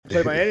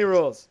play by any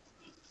rules.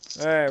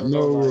 All right,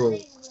 No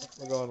rules.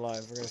 We're going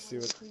live. We're gonna see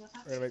what.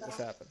 We're gonna make this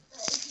happen.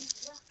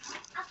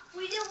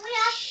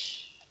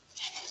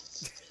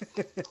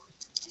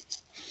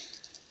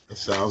 It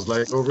sounds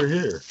like over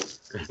here.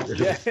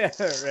 Yeah,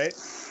 right.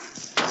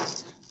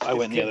 I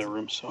went in the other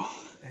room, so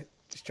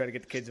Just try to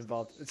get the kids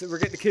involved. We're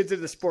getting the kids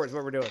into the sport. Is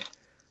what we're doing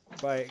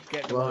by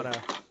getting them on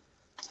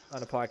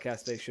a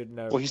podcast. They should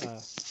know.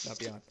 Not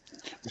be on.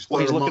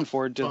 Well, he's looking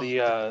forward to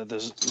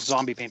the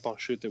zombie paintball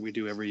shoot that we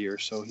do every year,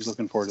 so he's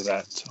looking forward to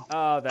that. So.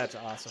 Oh, that's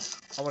awesome!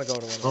 I want to go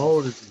to one. How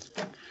old is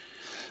he?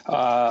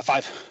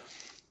 5.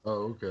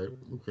 Oh, okay.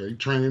 Okay,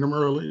 training them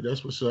early.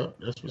 That's what's up.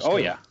 Oh,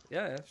 yeah.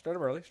 Yeah. Start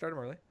them early.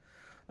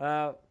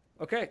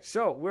 Okay,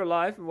 so we're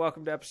live, and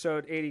welcome to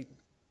episode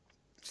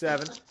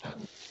 87.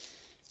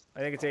 I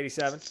think it's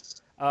 87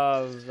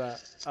 of the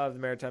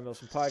Maritime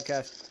Milsim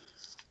podcast.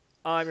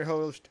 I'm your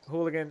host,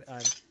 Hooligan.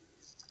 I'm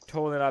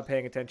totally not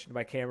paying attention to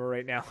my camera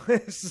right now.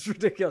 This is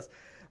ridiculous.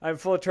 I'm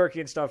full of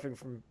turkey and stuffing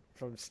from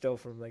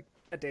like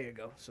a day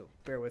ago, so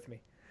bear with me.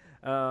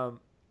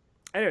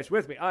 Anyways,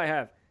 with me, I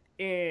have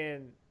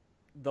in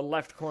the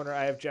left corner,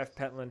 I have Jeff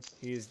Pentland.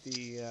 He's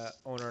the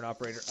owner and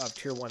operator of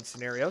Tier 1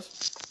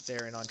 Scenarios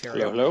there in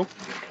Ontario. Hello.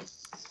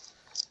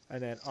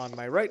 And then on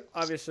my right,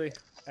 obviously,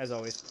 as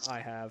always, I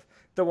have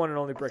the one and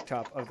only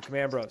Bricktop of the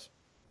Command Bros.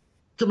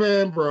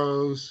 Command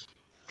Bros.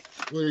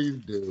 What do you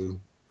do?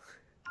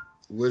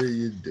 What do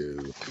you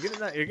do?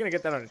 You're gonna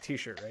get that on a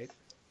T-shirt, right?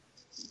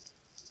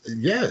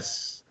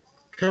 Yes.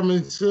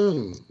 Coming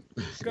soon.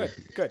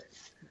 Good.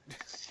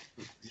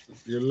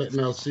 You're letting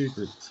out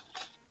secrets.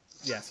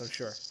 Yes, I'm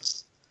sure.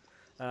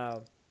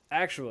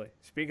 Actually,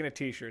 speaking of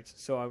T-shirts,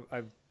 so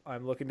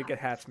I'm looking to get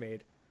hats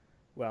made.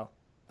 Well,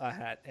 a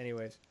hat,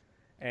 anyways,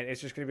 and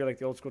it's just gonna be like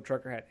the old school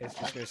trucker hat. It's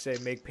just gonna say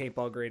 "Make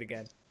paintball great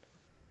again,"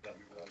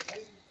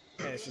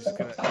 and it's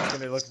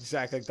gonna look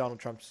exactly like Donald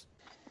Trump's.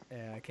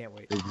 And I can't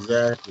wait.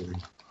 Exactly.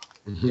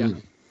 Yeah,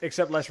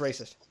 except less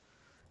racist.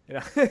 You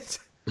know,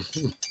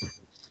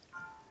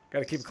 got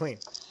to keep it clean.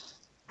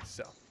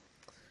 So,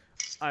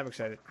 I'm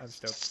excited. I'm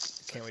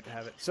stoked. Can't wait to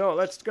have it. So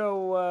let's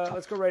go.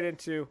 Let's go right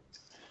into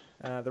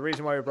the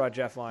reason why we brought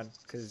Jeff on,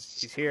 because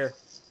he's here.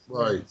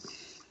 Right.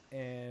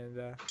 And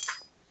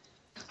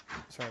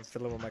sorry, I'm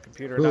fiddling with my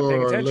computer and not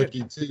paying attention.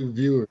 Lucky 2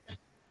 viewers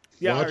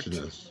watching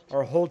us.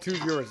 Our whole 2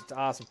 viewers. It's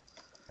awesome.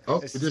 Oh,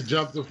 we just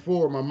jumped to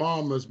 4. My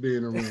mom must be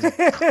in the room.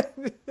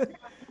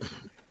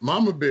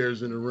 Mama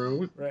Bear's in the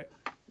room. Right.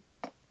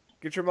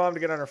 Get your mom to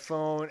get on her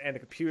phone and the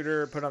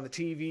computer, put it on the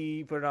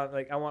TV, put it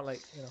on, I want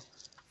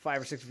 5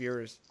 or 6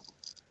 viewers.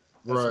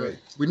 That's right.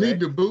 We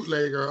need to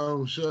bootleg our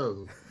own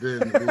show.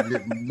 Then we'll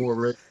get more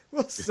ready.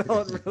 We'll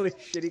sell really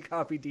shitty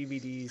copy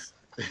DVDs.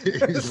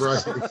 Right.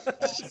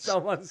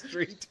 Sell them on the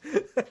street.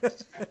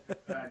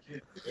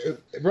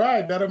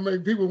 Right. That'll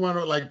make people want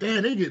to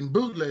damn, they getting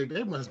bootlegged.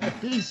 They must be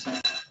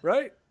decent.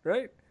 Right.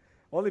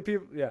 Only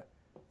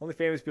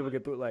famous people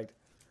get bootlegged.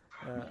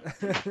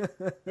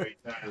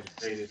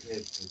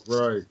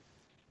 Right.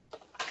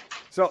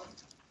 So,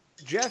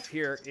 Jeff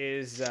here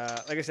is,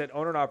 like I said,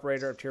 owner and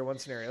operator of Tier 1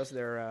 Scenarios.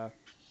 They're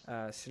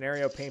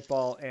scenario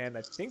paintball, and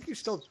I think you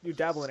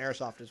dabble in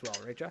airsoft as well,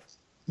 right, Jeff?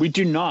 We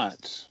do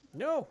not.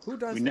 No, who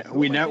does?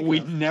 We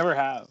never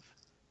have.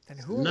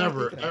 And who?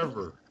 Never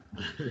ever.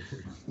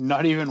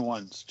 Not even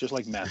once. Just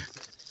like meth.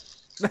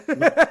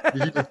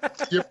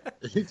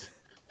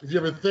 Did you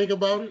ever think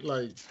about it?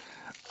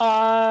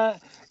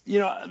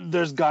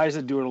 There's guys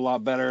that do it a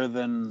lot better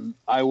than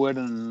I would,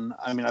 and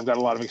I mean, I've got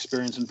a lot of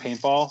experience in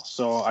paintball,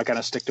 so I kind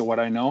of stick to what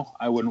I know.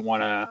 I wouldn't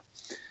want to.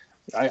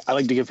 I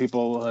like to give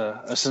people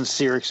a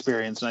sincere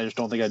experience, and I just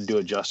don't think I'd do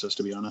it justice,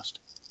 to be honest.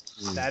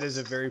 That is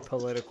a very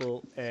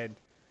political and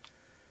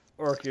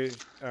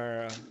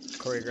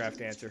choreographed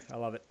answer. I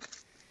love it.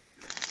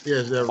 He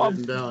has that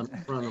written down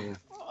in front of him.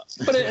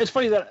 But it's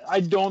funny that I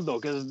don't, though,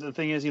 because the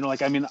thing is,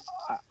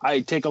 I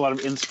take a lot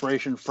of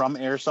inspiration from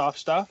airsoft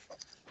stuff,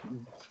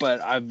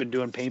 but I've been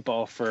doing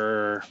paintball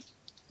for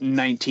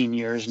 19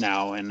 years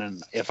now,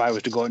 and if I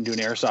was to go out and do an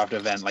airsoft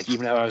event,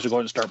 even if I was to go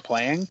out and start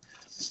playing,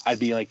 I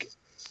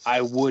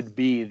would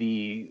be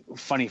the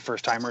funny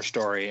first-timer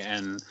story,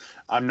 and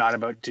I'm not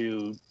about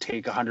to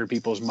take 100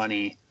 people's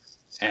money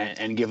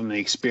and give them the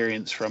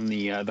experience from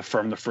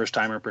the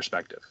first-timer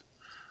perspective.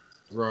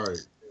 Right.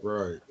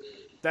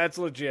 That's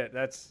legit.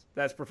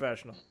 That's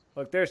professional.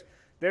 Look, there's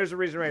a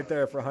reason right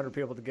there for 100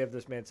 people to give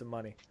this man some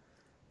money.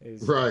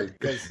 Right.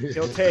 Because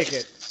he'll take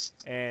it,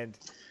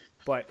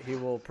 but he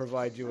will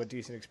provide you a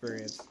decent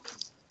experience.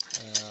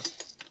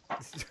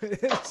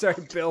 Sorry,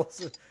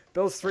 Bill's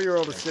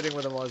 3-year-old is sitting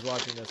with him while he's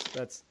watching this.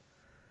 That's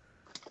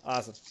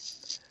awesome.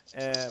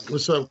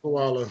 What's up,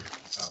 Koala?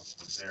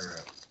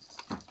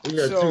 We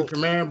got 2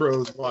 Command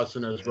Bros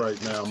watching us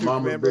right now.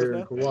 Mama Bear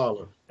and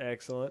Koala.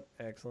 Excellent.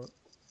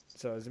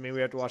 So does it mean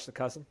we have to watch the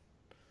cussing?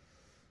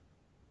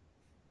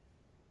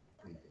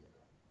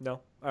 No?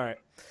 All right.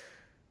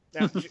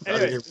 Now,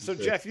 anyway, so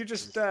Jeff, you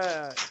just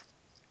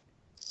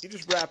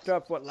wrapped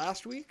up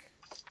last week?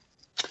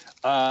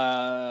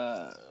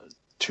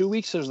 2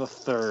 weeks. There's the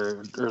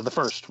third, or the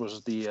first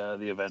was the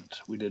event.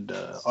 We did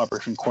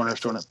Operation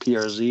Cornerstone at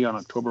PRZ on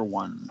October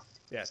 1.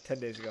 Yeah, 10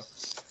 days ago.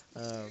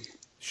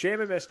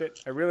 Shame I missed it.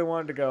 I really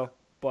wanted to go,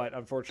 but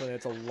unfortunately,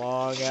 it's a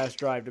long-ass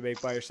drive to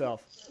make by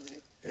yourself.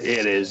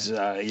 It is.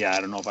 Yeah, I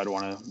don't know if I'd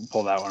want to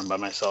pull that one by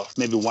myself.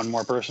 Maybe one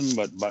more person,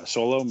 but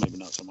solo, maybe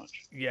not so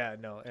much. Yeah,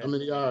 no. How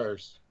many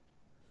hours?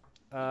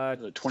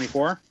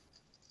 24?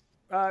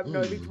 No,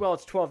 well,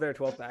 it's 12 there,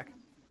 12 back.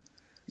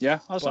 Yeah,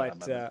 that's not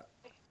But that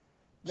bad.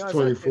 no,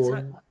 it's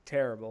 24. not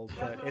terrible,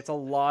 but it's a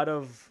lot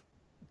of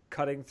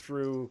cutting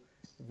through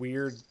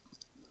weird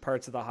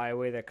parts of the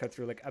highway that cut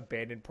through like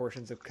abandoned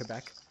portions of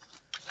Quebec.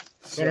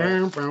 So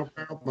it'd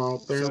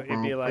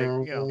be like,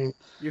 you know,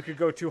 you could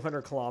go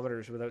 200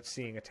 kilometers without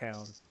seeing a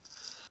town.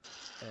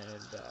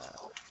 And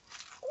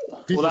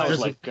Well, that was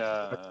like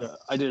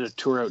I did a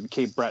tour out in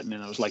Cape Breton,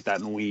 and it was like that,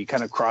 and we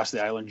kind of crossed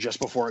the island just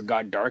before it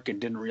got dark and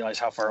didn't realize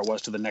how far it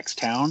was to the next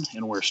town,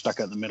 and we're stuck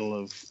out in the middle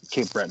of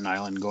Cape Breton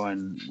Island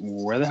going,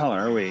 where the hell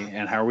are we,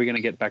 and how are we going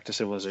to get back to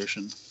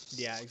civilization?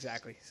 yeah,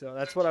 exactly. So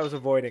that's what I was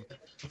avoiding.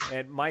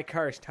 And my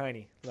car is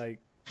tiny, like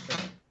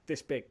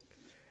this big.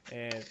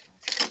 And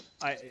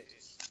I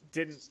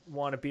didn't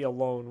want to be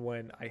alone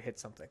when I hit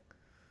something.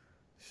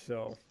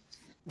 So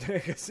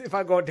if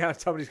I'm going down,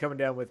 somebody's coming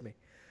down with me.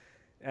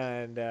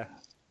 And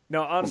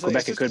no, honestly,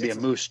 Quebec, it could be a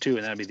moose too,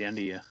 and that'd be the end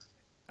of you.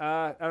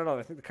 I don't know.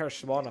 I think the car's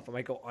small enough. I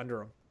might go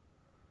under him.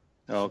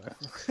 Oh, okay.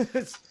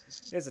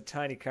 It's a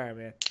tiny car,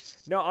 man.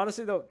 No,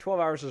 honestly though, 12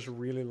 hours is a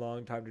really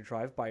long time to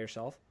drive by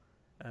yourself.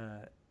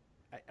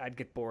 I'd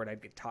get bored.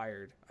 I'd get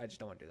tired. I just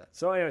don't want to do that.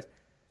 So, anyways,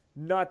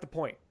 not the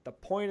point. The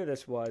point of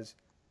this was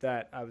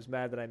that I was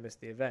mad that I missed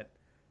the event.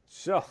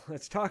 So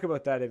let's talk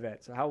about that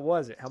event. So how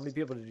was it? How many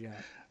people did you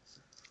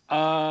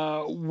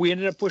have? We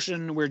ended up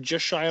pushing. We're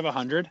just shy of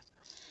 100,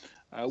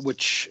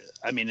 which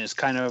I mean is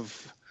kind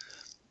of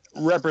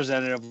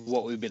representative of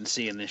what we've been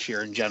seeing this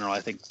year in general. I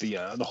think the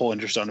whole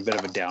industry's on a bit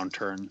of a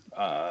downturn.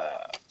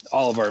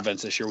 All of our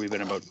events this year, we've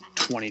been about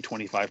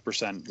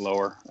 20-25%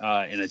 lower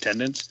in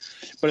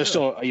attendance, but it's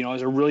still, you know, it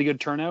was a really good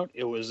turnout.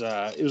 It was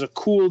a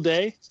cool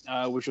day,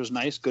 which was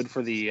nice, good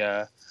for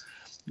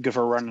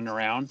running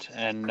around,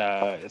 and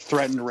it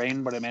threatened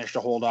rain, but it managed to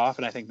hold off,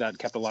 and I think that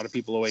kept a lot of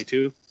people away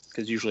too,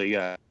 because usually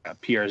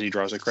PRZ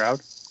draws a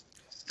crowd.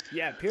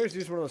 Yeah, PRZ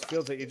is one of those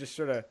fields that you just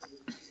sort of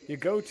you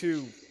go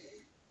to.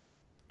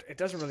 It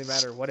doesn't really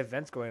matter what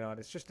event's going on.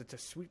 It's a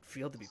sweet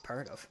field to be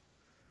part of.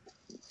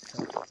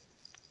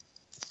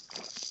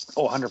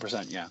 Oh,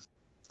 100%, yeah.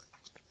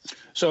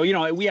 So, you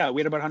know, we had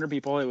about 100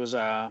 people. It was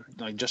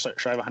like just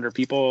shy of 100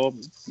 people.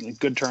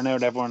 Good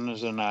turnout. Everyone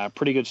was in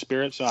pretty good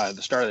spirits. At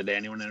the start of the day,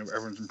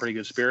 everyone's in pretty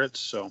good spirits.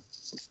 So,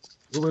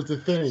 what was the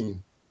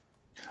thing?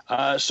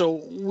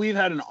 So we've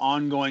had an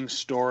ongoing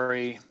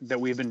story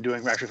that we've been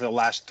doing actually for the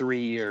last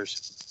 3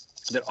 years,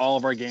 that all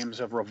of our games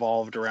have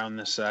revolved around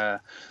this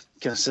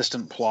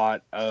consistent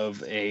plot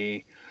of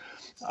a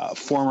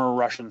former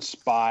Russian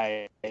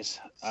spies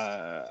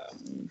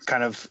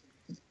kind of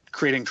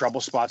creating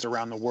trouble spots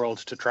around the world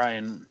to try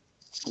and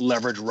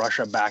leverage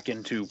Russia back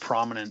into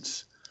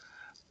prominence,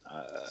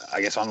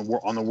 I guess,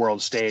 on the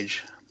world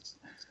stage.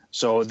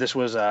 So this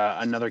was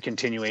another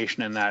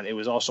continuation in that. It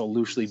was also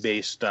loosely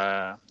based.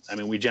 I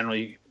mean, we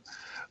generally,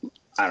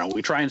 I don't know,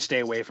 we try and stay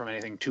away from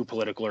anything too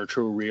political or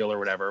too real or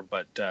whatever,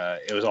 but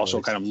it was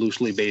also kind of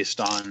loosely based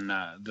on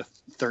the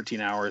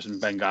 13 hours in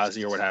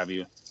Benghazi or what have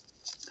you.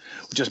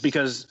 Just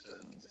because,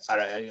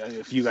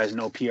 if you guys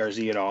know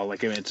PRZ at all,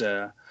 like, I mean, it's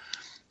a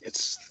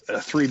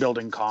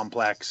 3-building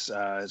complex.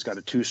 It's got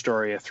a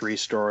 2-story, a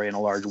 3-story, and a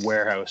large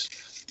warehouse.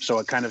 So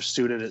it kind of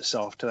suited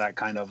itself to that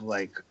kind of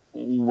like,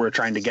 we're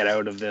trying to get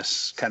out of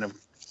this kind of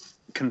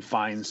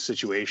confined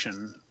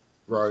situation.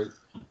 Right.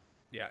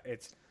 Yeah,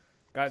 it's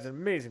an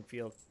amazing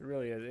field. It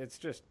really is.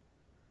 It's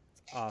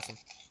awesome.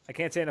 I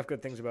can't say enough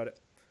good things about it.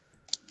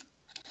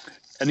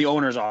 And the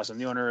owner is awesome.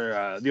 The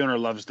owner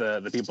loves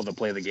the people that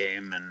play the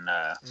game, and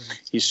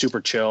he's super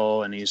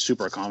chill and he's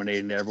super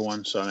accommodating to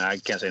everyone. So I mean, I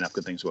can't say enough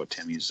good things about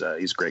Tim. He's a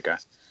great guy.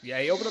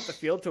 Yeah, he opened up the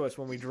field to us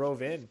when we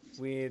drove in.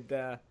 We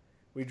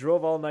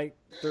drove all night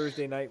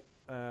Thursday night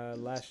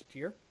last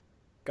year.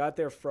 Got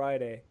there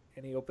Friday,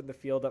 and he opened the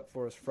field up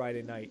for us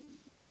Friday night,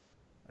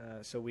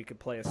 so we could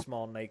play a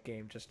small night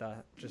game, just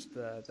the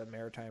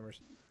Maritimers,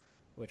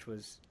 which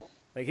was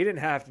like, he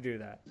didn't have to do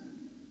that.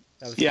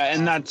 Yeah,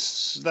 and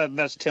awesome.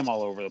 that's Tim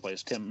all over the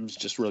place. Tim's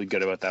just really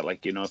good about that.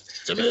 Like, you know,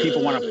 if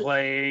people want to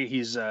play,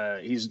 he's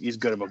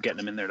good about getting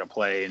them in there to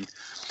play, and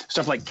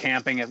stuff like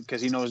camping,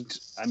 because he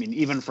knows. I mean,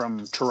 even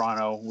from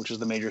Toronto, which is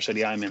the major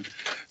city I'm in,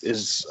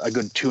 is a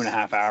good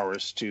 2.5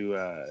 hours to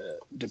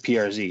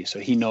PRZ. So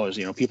he knows,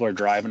 you know, people are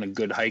driving a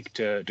good hike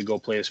to go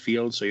play his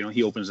field. So, you know,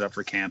 he opens it up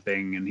for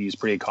camping, and he's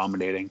pretty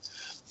accommodating.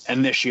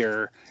 And this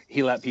year,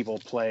 he let people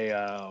play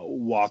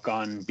walk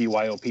on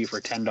BYOP for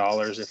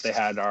 $10 if they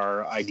had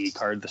our ID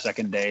card the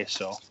second day.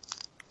 So,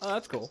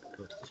 that's cool.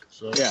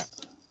 Yeah.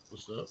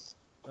 What's up?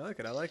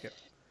 I like it.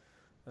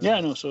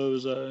 Yeah, no. So it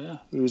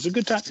was a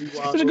good time.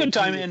 It was a good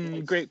time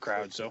and great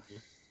crowd. So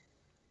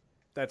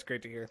that's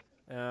great to hear.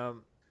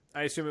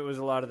 I assume it was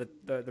a lot of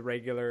the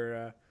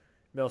regular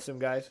Milsim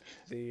guys.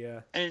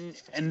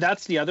 And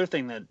that's the other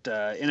thing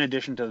that, in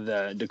addition to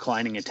the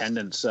declining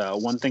attendance,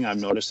 one thing I'm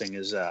noticing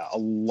is a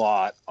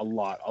lot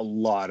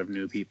of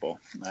new people.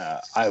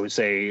 I would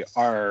say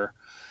our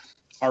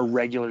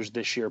regulars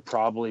this year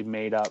probably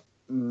made up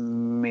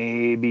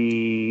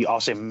maybe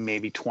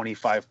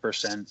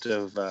 25%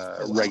 of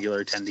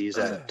regular attendees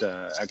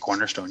at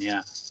Cornerstone.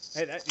 Yeah.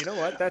 And you know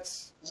what?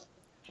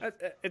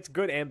 It's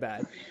good and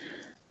bad.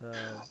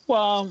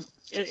 Well,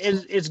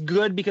 it's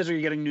good because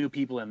you're getting new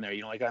people in there.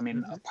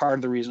 Part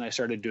of the reason I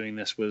started doing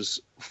this was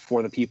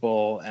for the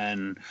people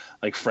and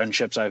like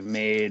friendships I've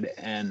made,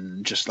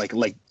 and just like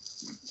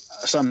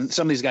some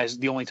of these guys,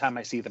 the only time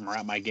I see them are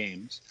at my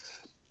games.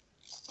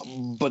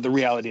 But the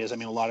reality is, a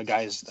lot of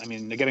guys,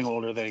 they're getting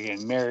older, they're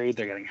getting married,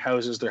 they're getting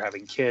houses, they're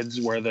having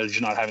kids, where they're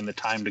just not having the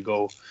time to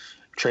go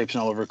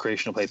traipsing all over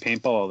recreational play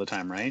paintball all the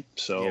time, right?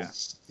 So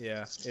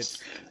yeah,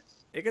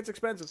 it gets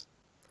expensive.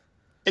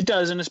 It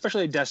does, and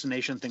especially a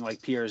destination thing like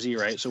PRZ,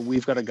 right? So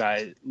we've got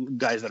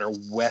guys that are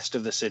west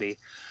of the city,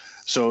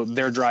 so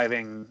they're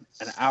driving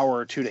an hour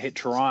or two to hit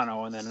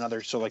Toronto, and then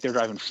another. So like they're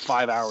driving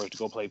 5 hours to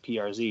go play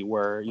PRZ.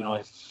 Where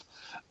if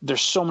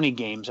there's so many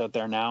games out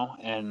there now,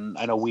 and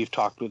I know we've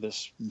talked with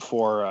this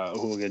before,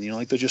 Hooligan.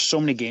 There's just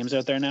so many games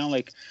out there now.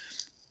 Like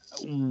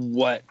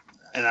what?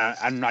 And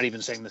I'm not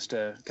even saying this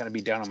to kind of be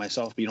down on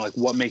myself, but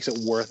what makes it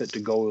worth it to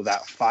go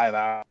that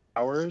 5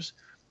 hours?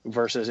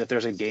 Versus if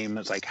there's a game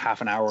that's like half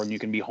an hour and you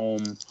can be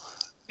home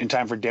in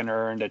time for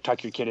dinner and to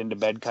tuck your kid into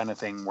bed kind of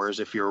thing. Whereas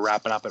if you're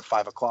wrapping up at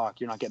 5 o'clock,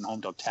 you're not getting home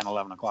till 10,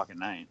 11 o'clock at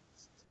night.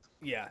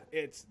 Yeah,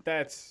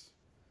 that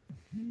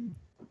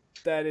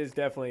is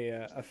definitely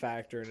a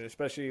factor, and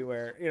especially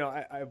where,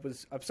 I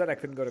was upset I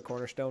couldn't go to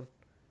Cornerstone.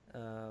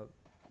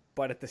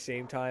 But at the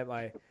same time,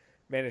 I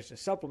managed to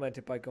supplement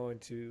it by going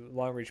to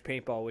Long Reach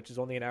Paintball, which is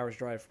only an hour's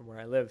drive from where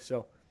I live.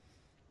 So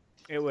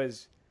it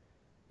was...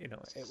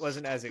 it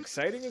wasn't as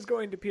exciting as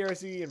going to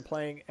PRC and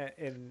playing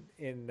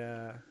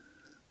in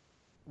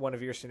one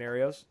of your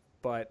scenarios,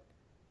 but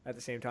at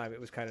the same time, it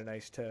was kind of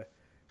nice to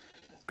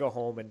go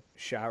home and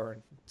shower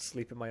and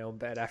sleep in my own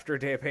bed after a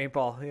day of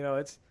paintball.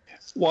 It's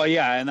well,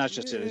 yeah, and that's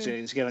just it.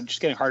 It's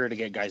getting harder to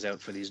get guys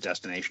out for these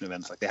destination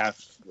events. Like they have,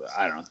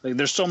 I don't know. Like,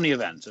 there's so many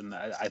events, and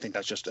I think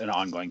that's just an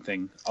ongoing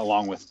thing,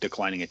 along with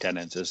declining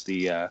attendance. Is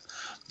the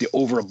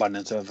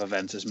overabundance of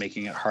events is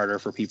making it harder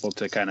for people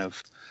to kind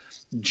of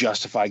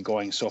justify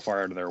going so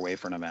far out of their way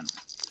for an event.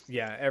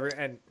 Yeah,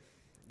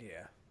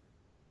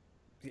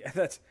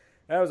 that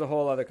was a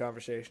whole other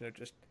conversation of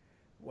just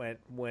when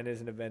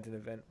is an event,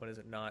 when is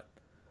it not?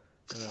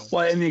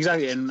 Well, and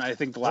exactly, and I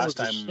think last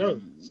time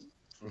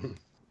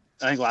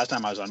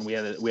I was on, we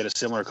had a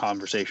similar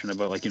conversation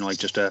about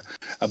just a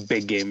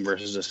big game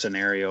versus a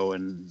scenario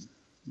and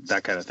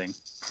that kind of thing.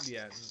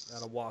 Yeah,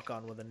 not a walk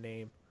on with a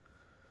name.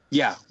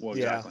 Yeah, well,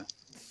 exactly.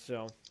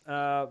 Yeah.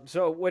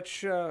 So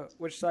which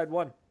side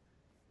won?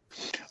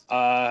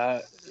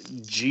 G7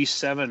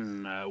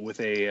 with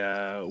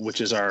which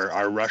is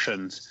our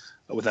Russians,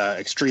 with an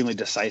extremely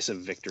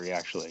decisive victory,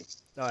 actually.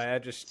 Oh, I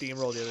just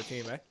steamrolled the other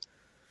team, eh?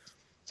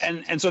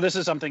 And so this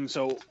is something.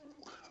 So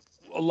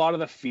a lot of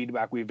the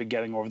feedback we've been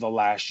getting over the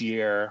last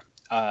year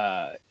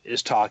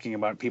is talking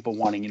about people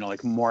wanting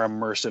more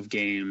immersive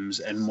games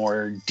and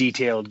more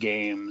detailed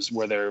games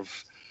where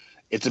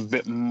it's a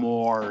bit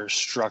more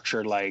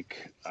structured,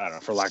 like, I don't know,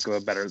 for lack of a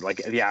better,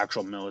 like the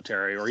actual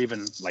military or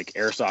even like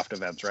airsoft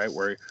events, right?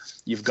 Where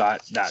you've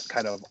got that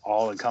kind of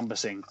all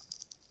encompassing.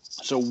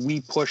 So we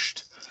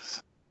pushed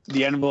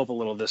the envelope a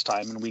little this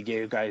time, and we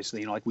gave guys,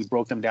 we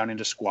broke them down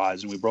into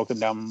squads, and we broke them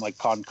down like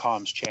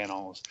comms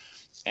channels,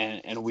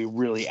 and we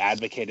really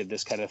advocated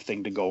this kind of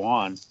thing to go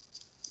on.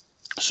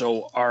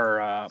 So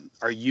our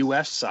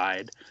U.S.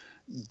 side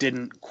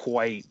didn't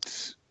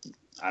quite,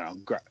 I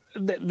don't know,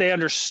 they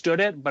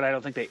understood it, but I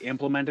don't think they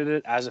implemented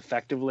it as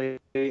effectively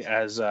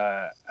as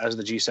the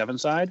G7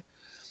 side.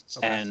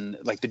 Okay. And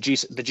like the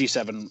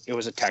G7, it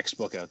was a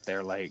textbook out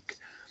there. Like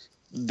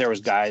there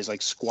was guys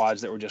like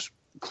squads that were just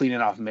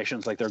cleaning off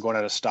missions, like they're going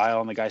out of style.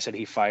 And the guy said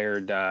he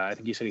fired, I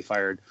think he said he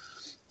fired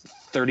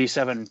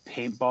 37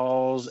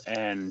 paintballs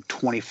and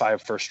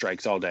 25 first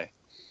strikes all day.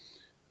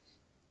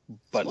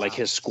 But wow. Like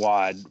his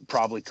squad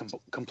probably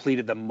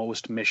completed the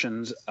most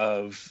missions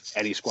of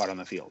any squad on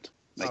the field.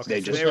 Like okay,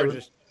 they were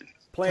just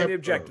playing the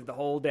objective the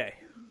whole day.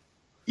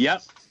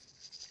 Yep.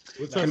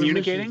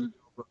 Communicating.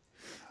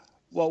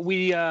 Well,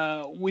 we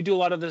do a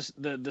lot of this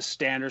the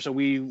standard. So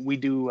we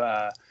do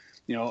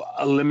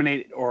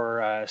eliminate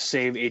or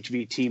save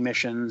HVT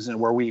missions, and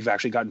where we've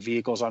actually got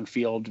vehicles on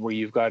field where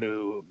you've got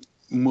to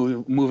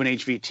move an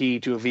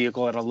HVT to a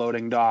vehicle at a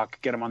loading dock,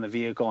 get them on the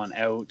vehicle and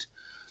out.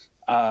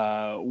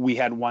 We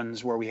had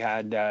ones where we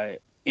had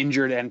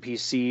injured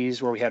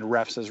NPCs, where we had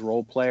refs as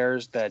role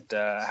players that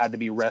had to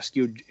be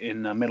rescued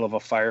in the middle of a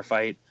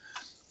firefight.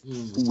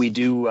 We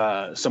do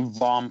some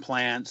bomb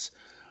plants.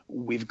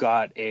 We've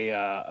got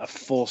a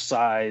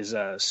full-size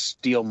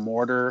steel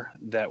mortar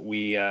that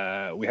we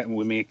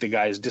make the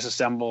guys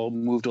disassemble,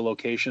 move to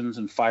locations,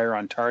 and fire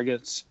on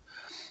targets.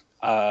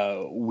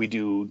 We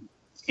do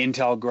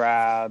intel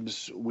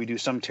grabs. We do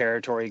some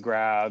territory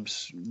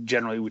grabs.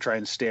 Generally, we try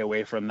and stay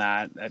away from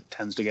that. That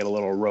tends to get a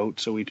little rote,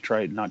 so we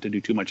try not to do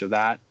too much of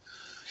that.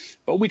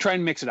 But we try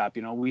and mix it up.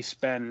 We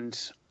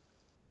spend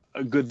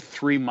a good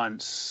 3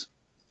 months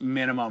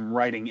minimum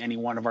writing any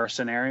one of our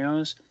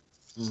scenarios,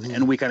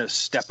 and we kind of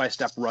step by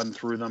step run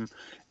through them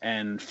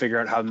and figure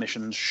out how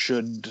missions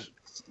should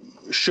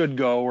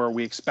go, or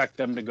we expect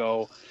them to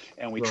go,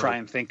 and we try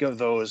and think of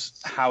those.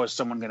 How is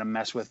someone going to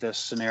mess with this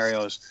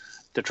scenarios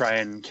to try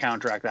and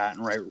counteract that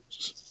and write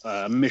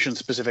mission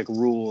specific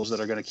rules that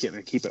are going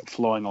to keep it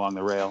flowing along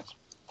the rails.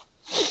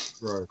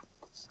 Right.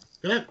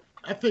 And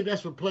I think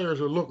that's what players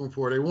are looking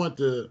for. They want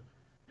the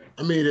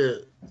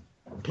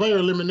player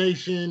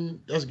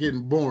elimination. That's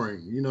getting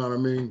boring. You know what I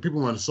mean?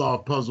 People want to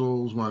solve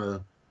puzzles, want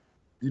to,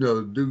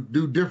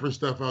 do different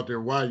stuff out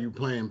there while you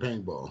playing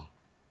paintball.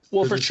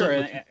 Well, for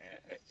sure.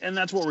 And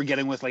that's what we're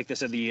getting with, like I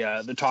said,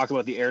 the talk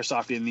about the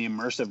airsoft and the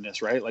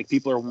immersiveness, right? Like,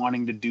 people are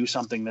wanting to do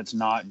something that's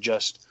not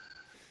just,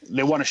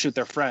 they want to shoot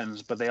their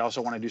friends, but they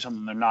also want to do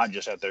something they're not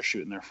just out there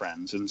shooting their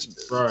friends. And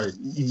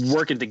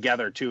working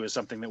together too is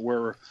something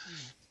that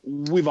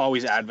we've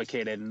always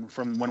advocated. And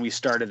from when we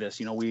started this,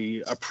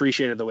 we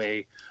appreciated the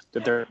way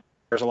that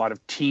there's a lot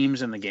of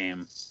teams in the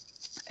game,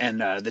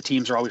 and the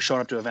teams are always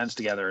showing up to events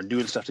together and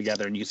doing stuff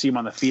together. And you see them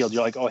on the field.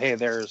 You're like, oh, hey,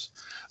 there's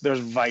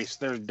Vice,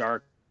 there's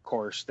Dark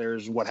Horse,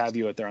 there's what have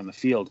you out there on the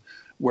field,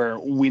 where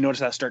we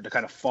notice that start to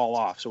kind of fall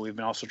off. So we've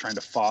been also trying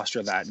to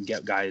foster that and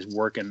get guys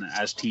working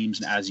as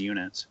teams and as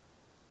units.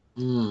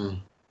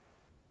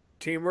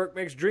 Teamwork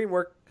makes dream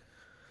work.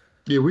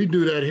 Yeah, we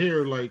do that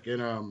here. Like,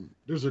 and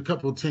there's a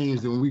couple of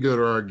teams that when we go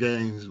to our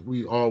games,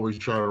 we always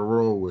try to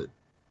roll with,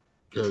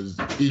 because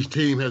each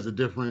team has a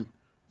different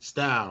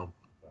style.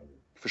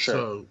 For sure.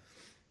 So,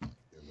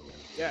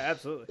 yeah,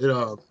 absolutely.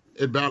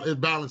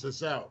 It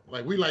balances out.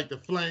 Like, we like to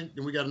flank,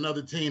 and we got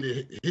another team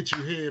that hit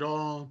you head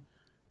on.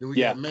 Then we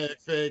got mad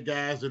fed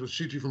guys that'll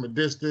shoot you from a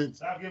distance.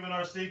 Stop giving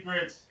our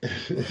secrets. Top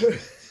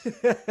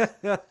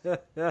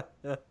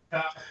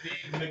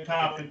feeding the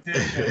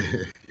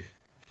competition.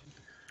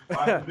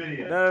 Watch the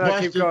video. No,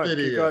 Watch keep the going.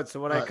 video. Keep going. So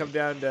when I come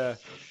down to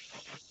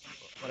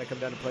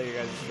play your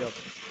guys' field.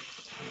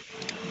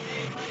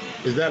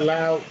 Is that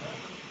loud?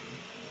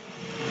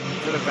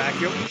 Is it a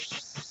vacuum?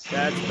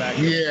 That's a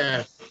vacuum.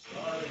 Yeah.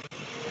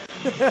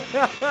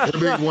 It'll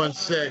be 1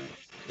 sec.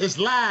 It's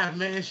live,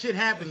 man. Shit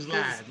happens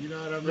live. You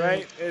know what I mean?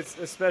 Right? It's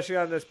especially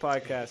on this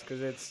podcast,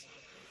 because it's.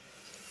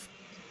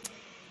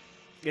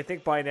 You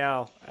think by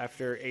now,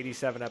 after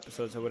 87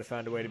 episodes, I would have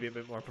found a way to be a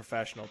bit more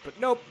professional, but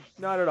nope,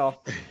 not at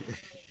all.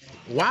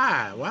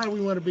 Why? Why do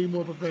we want to be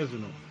more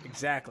professional?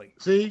 Exactly.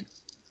 See?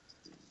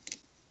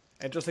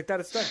 And just like that,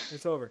 it's done.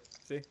 It's over.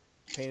 See?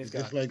 Pain is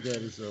gone. Just like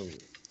that, it's over.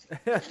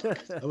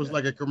 That was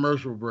like a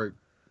commercial break.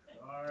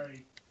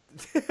 Sorry.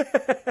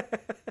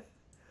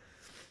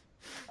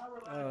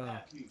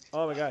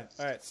 Oh my god!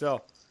 All right,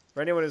 so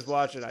for anyone who's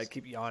watching, I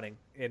keep yawning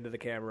into the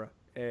camera,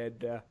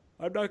 and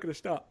I'm not going to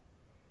stop.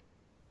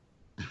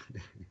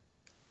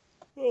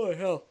 Holy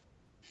hell!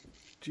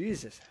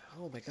 Jesus!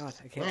 Oh my god!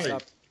 I can't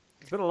stop.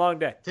 It's been a long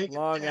day.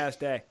 Long ass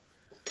day.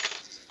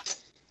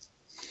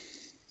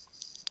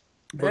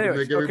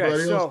 Anyways,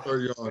 okay, so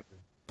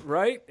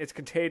right, it's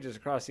contagious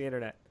across the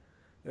internet.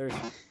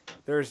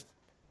 There's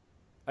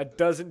a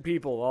dozen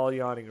people all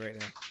yawning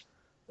right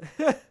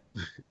now.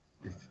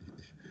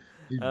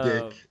 You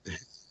dick.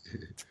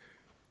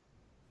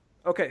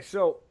 Okay,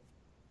 so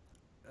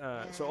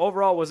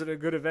overall, was it a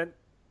good event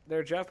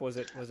there, Jeff? Was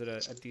it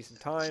a decent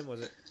time?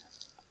 Was it?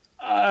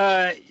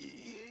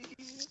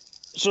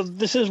 So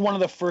this is one of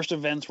the first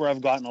events where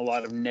I've gotten a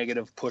lot of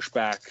negative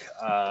pushback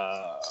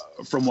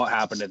from what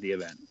happened at the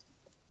event,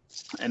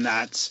 and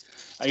that's,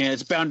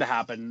 it's bound to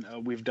happen.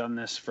 We've done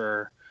this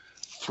for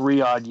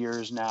 3 odd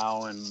years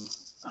now, and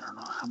I don't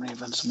know how many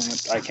events I'm up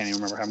to. I can't even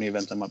remember how many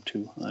events I'm up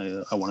to.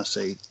 I want to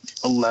say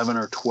 11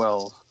 or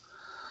 12.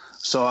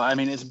 So,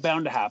 it's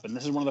bound to happen.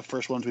 This is one of the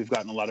first ones we've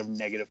gotten a lot of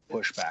negative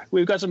pushback.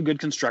 We've got some good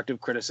constructive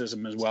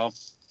criticism as well.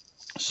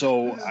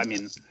 So,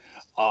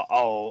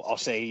 I'll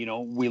say,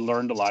 we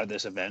learned a lot of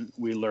this event.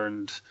 We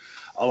learned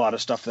a lot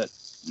of stuff that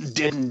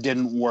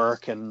didn't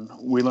work, and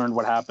we learned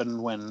what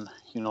happened when,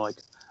 like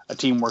a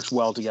team works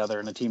well together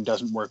and a team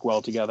doesn't work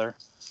well together.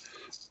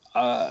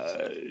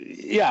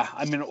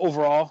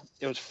 Overall,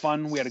 it was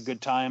fun. We had a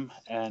good time,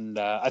 and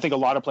I think a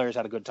lot of players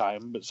had a good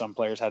time, but some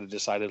players had a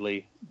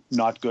decidedly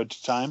not good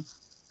time.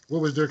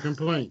 What was their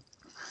complaint?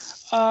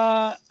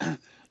 So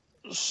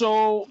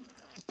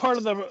one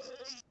of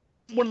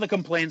the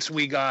complaints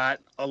we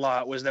got a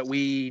lot was that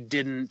we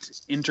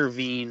didn't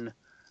intervene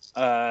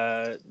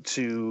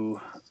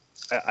to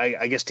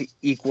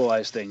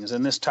equalize things,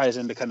 and this ties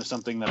into kind of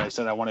something that I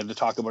said I wanted to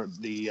talk about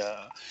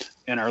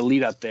in our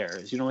lead up there.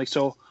 Is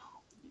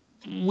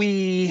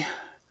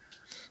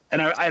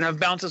I've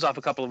bounced this off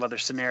a couple of other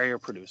scenario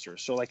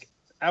producers. So, like,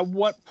 at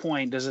what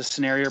point does a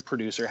scenario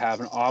producer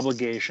have an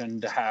obligation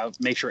to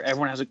make sure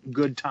everyone has a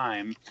good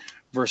time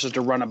versus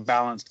to run a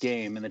balanced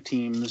game and the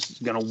team's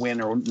going to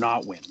win or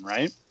not win,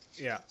 right?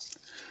 Yeah.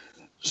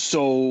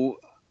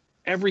 So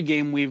every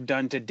game we've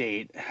done to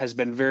date has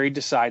been very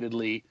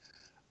decidedly,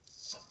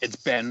 it's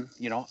been,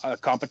 a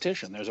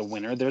competition. There's a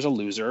winner, there's a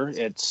loser.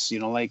 It's,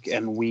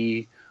 and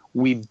we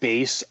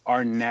base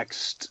our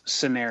next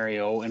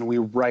scenario and we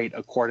write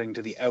according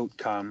to the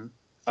outcome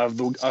of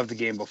the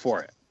game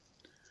before it.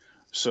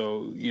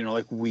 So,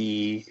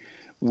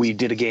 we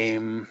did a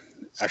game,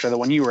 actually the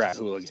one you were at,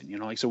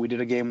 Hooligan, so we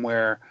did a game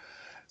where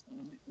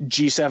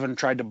G7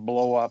 tried to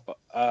blow up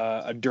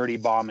a dirty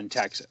bomb in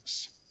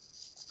Texas.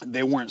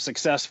 They weren't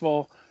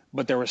successful,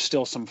 but there was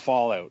still some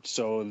fallout.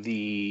 So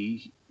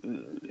we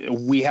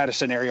had a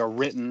scenario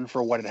written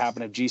for what had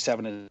happened if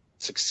G7 had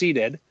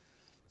succeeded,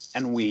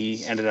 and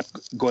we ended up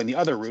going the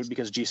other route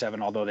because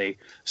G7, although they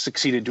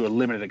succeeded to a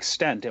limited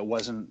extent, it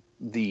wasn't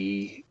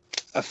the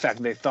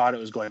effect they thought it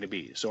was going to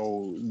be.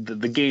 So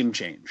the game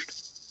changed.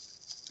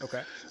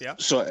 Okay. Yeah.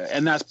 So,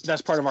 and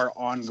that's part of our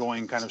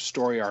ongoing kind of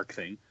story arc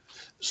thing.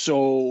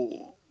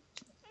 So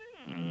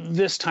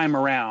this time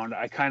around,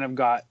 I kind of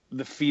got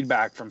the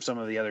feedback from some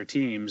of the other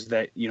teams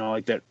that,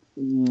 that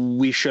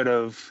we should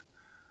have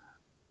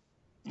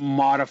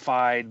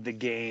modified the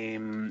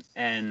game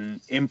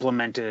and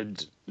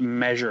implemented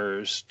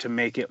measures to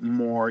make it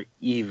more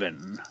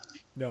even.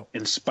 No.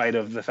 In spite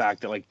of the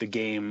fact that the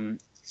game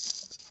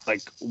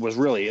was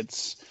really,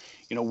 it's,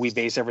 we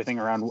base everything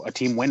around a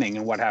team winning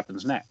and what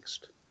happens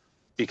next.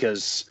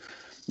 Because,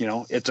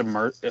 it's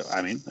I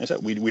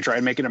said, we try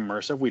and make it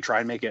immersive. We try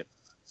and make it,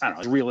 I don't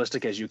know, as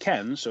realistic as you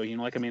can. So,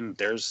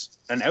 there's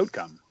an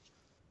outcome.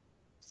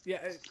 Yeah.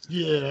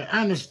 Yeah,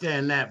 I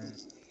understand that.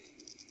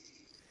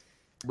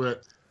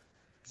 But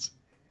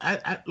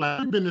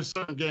I've been to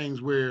some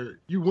games where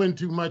you win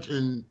too much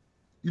and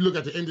you look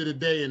at the end of the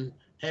day and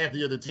half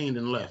the other team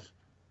then left.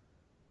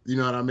 You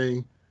know what I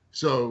mean?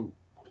 So,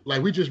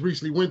 we just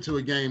recently went to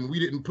a game. We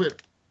didn't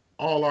put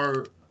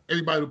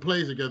everybody who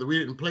plays together, we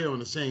didn't play on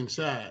the same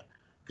side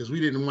because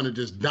we didn't want to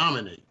just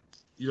dominate.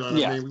 You know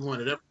what I mean? We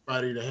wanted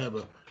everybody to have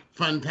a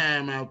fun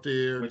time out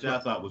there. Which I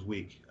thought was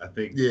weak. I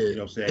think, yeah. You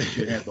know what I'm saying? You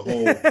should have the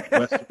whole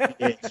Western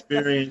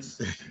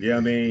experience. You know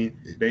what I mean?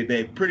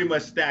 They pretty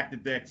much stacked the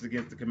decks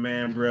against the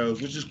Command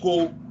Bros, which is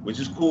cool.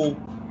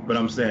 But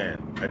I'm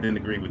saying, I didn't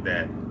agree with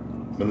that.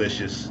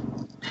 Malicious.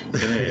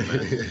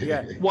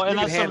 Yeah. Well, and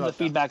that's some of the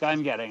feedback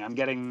I'm getting. I'm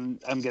getting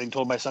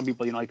told by some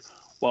people,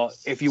 well,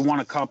 if you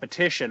want a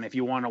competition, if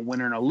you want a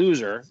winner and a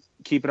loser,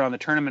 keep it on the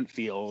tournament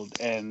field,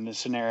 and the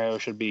scenario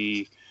should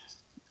be,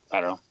 I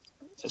don't know,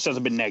 it sounds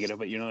a bit negative,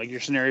 but your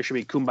scenario should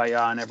be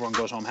kumbaya and everyone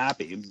goes home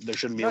happy. There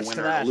shouldn't be a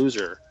winner and a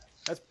loser.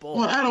 That's bull.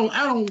 Well,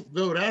 I don't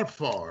go that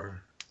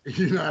far.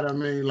 You know what I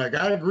mean?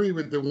 I agree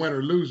with the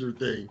winner loser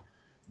thing,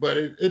 but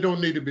it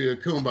don't need to be a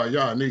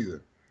kumbaya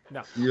neither.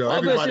 No.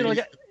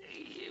 Everybody.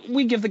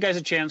 We give the guys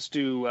a chance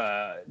to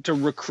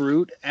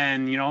recruit,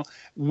 and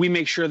we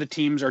make sure the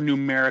teams are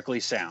numerically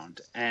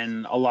sound.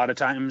 And a lot of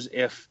times,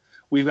 if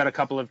we've got a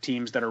couple of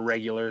teams that are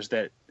regulars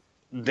that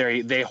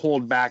they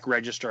hold back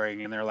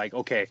registering, and they're like,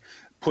 okay,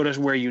 put us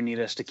where you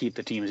need us to keep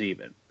the teams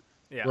even.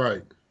 Yeah.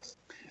 Right.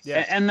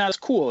 Yeah. And that's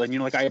cool.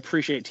 And I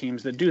appreciate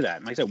teams that do that.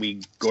 And like I said,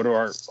 we go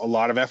to a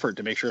lot of effort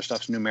to make sure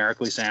stuff's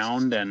numerically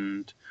sound,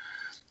 and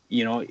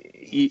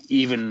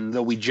even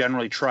though we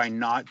generally try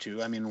not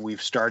to,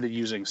 we've started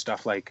using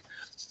stuff like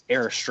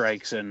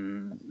airstrikes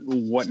and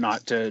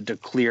whatnot to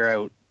clear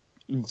out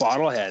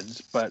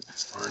bottleheads, but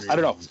I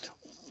don't know.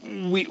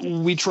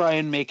 We try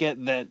and make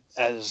it that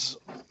as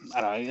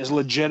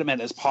legitimate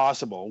as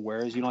possible.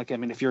 Whereas,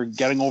 if you're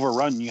getting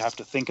overrun, you have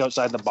to think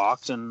outside the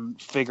box and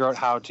figure out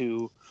how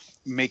to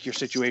make your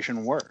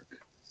situation work.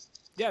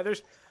 Yeah, you're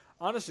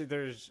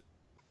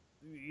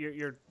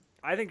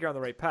I think you're on the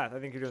right path. I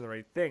think you're doing the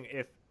right thing.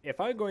 If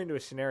I go into a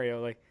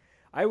scenario,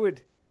 I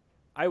would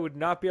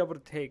not be able to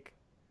take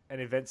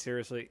an event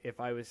seriously if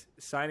I was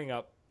signing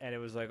up and it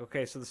was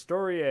okay, so the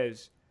story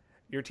is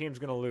your team's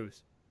going to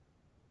lose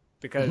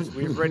because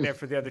we've written it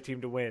for the other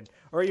team to win,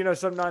 or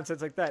some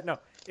nonsense like that. No,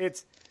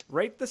 it's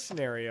write the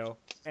scenario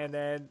and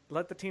then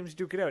let the teams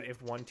duke it out.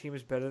 If one team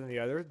is better than the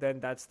other, then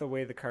that's the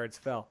way the cards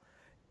fell.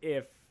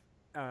 If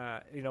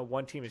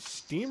one team is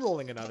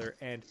steamrolling another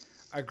and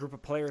a group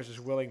of players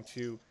is willing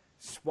to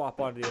swap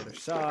onto the other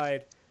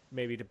side,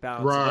 maybe to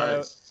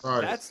balance it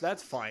out. Right.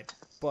 That's fine.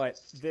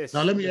 But this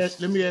now let me ask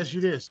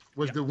you this: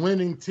 was the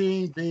winning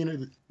team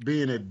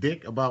being a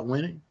dick about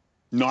winning?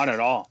 Not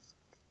at all.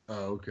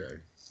 Oh, okay.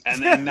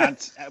 And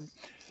that's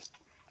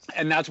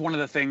one of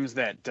the things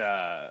that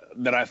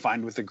I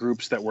find with the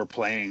groups that we're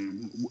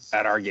playing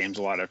at our games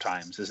a lot of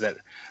times is that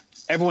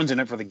everyone's in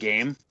it for the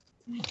game.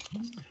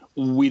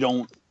 We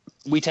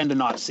tend to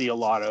not see a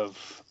lot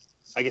of,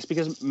 I guess,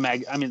 because it's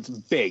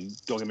big.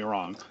 Don't get me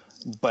wrong.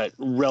 But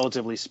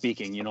relatively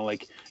speaking,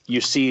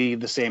 you see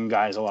the same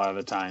guys a lot of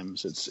the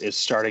times. It's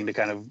starting to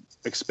kind of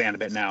expand a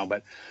bit now,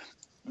 but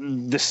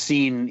the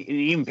scene,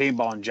 even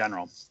paintball in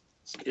general,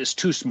 is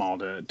too small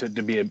to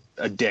be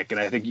a dick.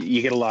 And I think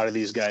you get a lot of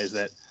these guys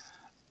that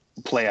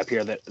play up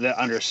here that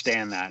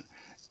understand that.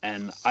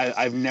 And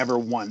I've never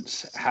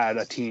once had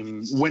a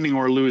team winning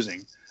or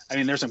losing I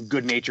mean, there's some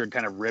good-natured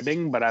kind of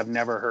ribbing, but I've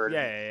never heard.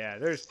 Yeah.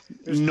 There's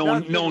No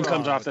one nothing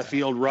comes wrong off the with that.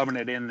 field rubbing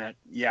it in that.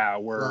 Yeah,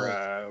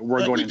 we're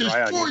Like, going we to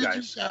try out you destroyed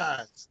guys.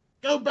 guys.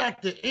 Go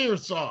back to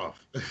airsoft.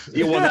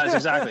 Yeah, well, that's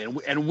exactly,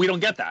 and we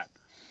don't get that,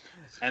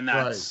 and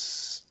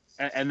that's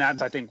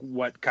I think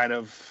what kind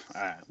of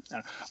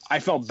I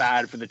felt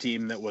bad for the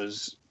team that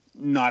was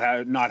not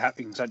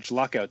having such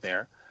luck out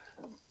there,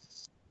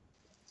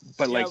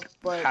 but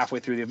halfway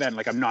through the event,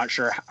 like I'm not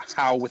sure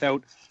how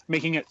without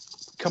making it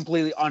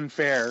completely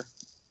unfair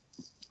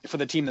for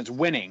the team that's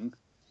winning.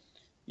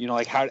 You know,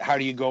 like how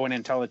do you go in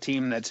and tell a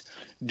team that's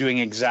doing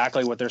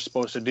exactly what they're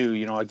supposed to do?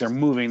 You know, like they're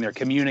moving, they're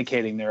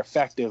communicating, they're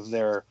effective,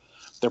 they're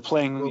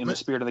playing in the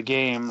spirit of the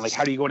game. Like,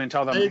 how do you go in and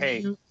tell them,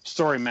 hey,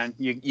 sorry, man,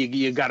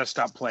 you got to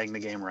stop playing the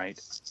game right?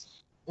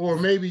 Or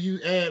maybe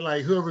you add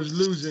like whoever's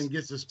losing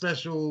gets a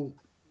special,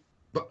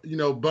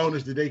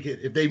 bonus that they can,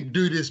 if they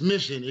do this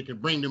mission, it can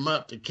bring them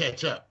up to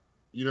catch up.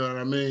 You know what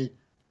I mean?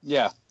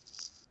 Yeah.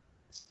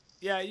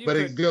 Yeah,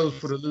 it goes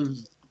for the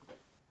loser.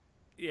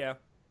 Yeah.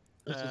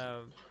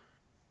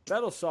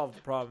 That'll solve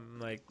the problem,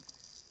 like,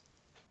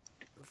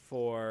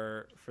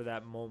 for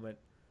that moment.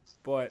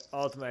 But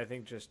ultimately, I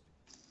think just...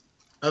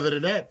 Other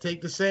than that, take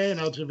the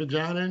sand out your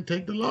vagina and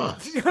take the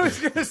loss. I was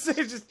going to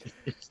say,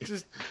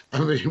 just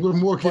I mean, what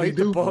more can you bite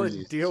the do for bullet you?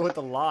 and deal with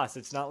the loss.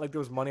 It's not like there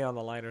was money on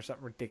the line or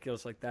something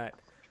ridiculous like that,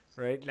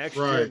 right? Next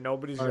year,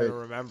 nobody's going to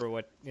remember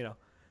what,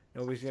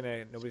 nobody's going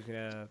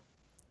to...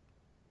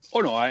 Oh,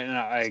 no,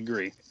 I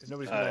agree.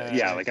 Nobody's going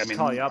to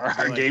call you up and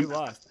our be like, game... you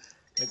lost.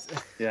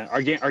 Yeah,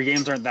 our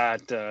games aren't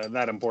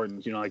that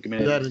important, like I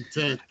mean, that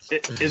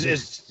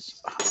intense.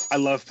 I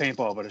love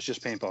paintball, but it's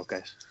just paintball,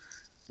 guys.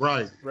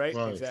 Right.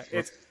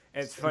 Exactly.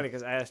 It's funny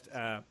because I asked.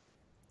 I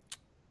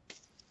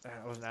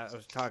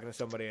was talking to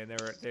somebody and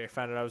they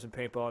found out I was in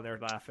paintball and they were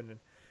laughing and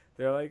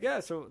they're like, yeah.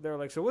 So they're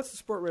like, so what's the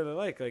sport really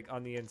like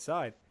on the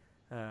inside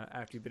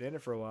after you've been in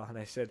it for a while? And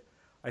I said,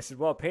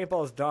 well,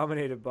 paintball is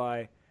dominated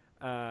by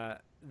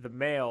the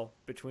male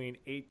between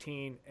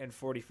 18 and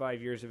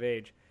 45 years of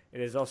age. It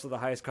is also the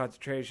highest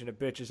concentration of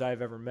bitches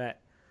I've ever met.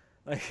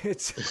 Like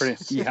it's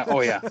pretty, yeah.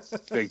 Oh yeah,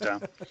 big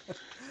time.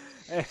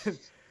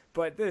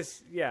 But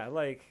this,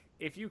 like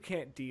if you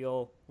can't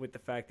deal with the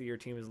fact that your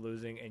team is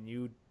losing and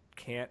you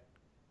can't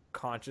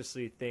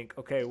consciously think,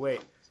 okay,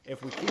 wait,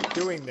 if we keep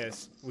doing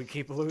this, we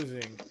keep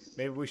losing.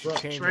 Maybe we should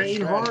change.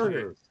 Train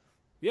harder.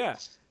 Yeah,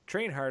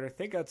 train harder.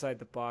 Think outside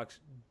the box.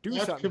 Do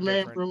watch something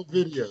Command different.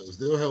 Bro videos.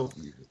 They'll help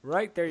you.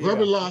 Right there,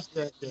 Whoever lost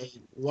that day,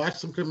 watch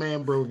some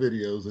Command Bro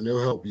videos, and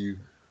they'll help you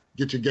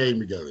get your game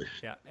together.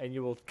 Yeah, and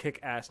you will kick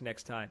ass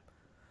next time.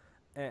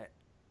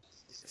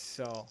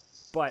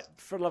 But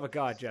for the love of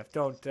God, Jeff,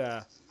 don't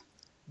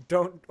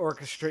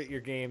orchestrate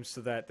your games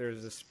so that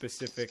there's a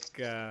specific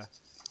a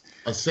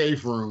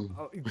safe room.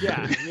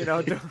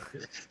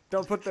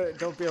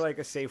 Don't be like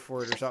a safe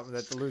word or something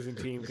that the losing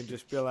team can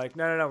just be like,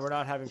 no, we're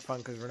not having fun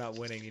because we're not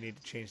winning. You need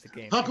to change the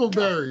game.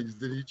 Huckleberries.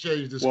 Did he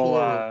change the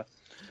score?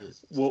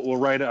 We'll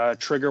write a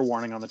trigger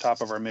warning on the top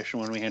of our mission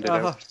when we hand it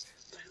out.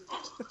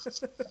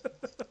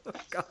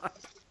 God.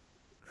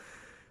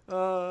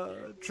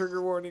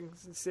 Trigger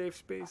warnings in safe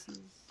spaces.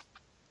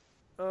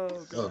 Oh,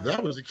 God. Oh, if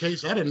that was the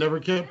case, I'd have never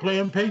kept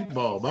playing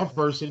paintball. My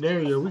first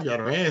scenario, we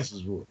got our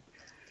asses whooped.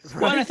 Right.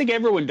 Well, and I think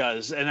everyone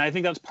does, and I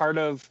think that's part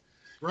of.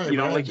 Right.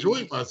 I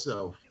enjoyed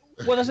myself.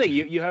 Well, that's it.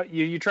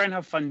 You try and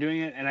have fun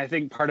doing it, and I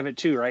think part of it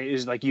too, right,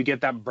 is like you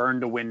get that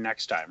burn to win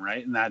next time,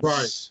 right? And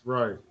that's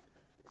right.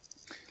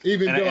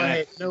 Even though I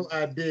had no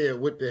idea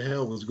what the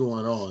hell was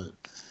going on,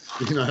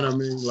 you know what I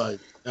mean? Like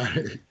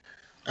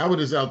I was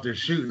just out there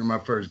shooting in my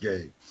first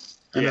game.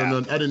 I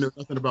didn't know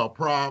nothing about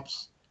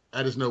props.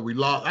 I just know we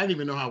lost. I didn't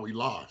even know how we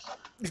lost.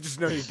 You just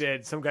know you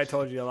did. Some guy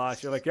told you you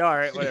lost. You're like, yeah, all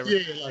right, whatever.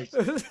 Yeah, like,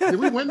 did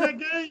we win that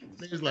game?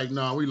 They was like,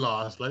 no, we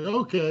lost. Like,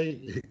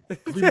 okay,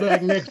 be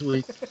back next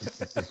week.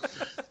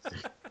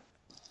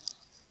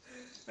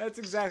 That's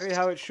exactly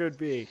how it should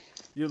be.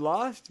 You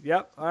lost?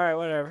 Yep. All right,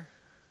 whatever.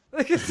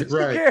 Like, who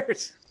Right.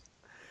 cares?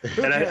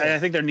 And I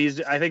think there needs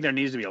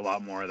to be a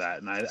lot more of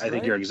that, and I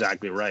think you're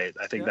exactly right.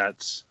 I think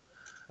that's.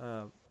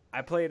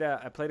 I played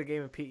a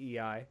game of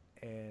PEI,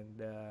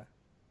 and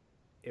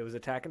it was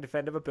attack and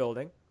defend of a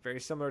building, very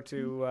similar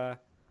to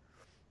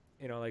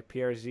like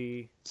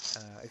PRZ,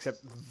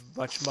 except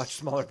much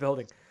smaller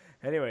building.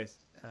 Anyways,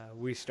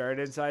 we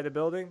started inside the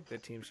building. The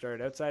team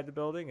started outside the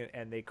building,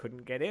 and they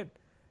couldn't get in.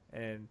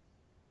 And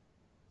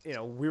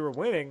we were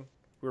winning.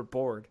 We were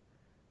bored,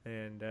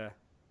 and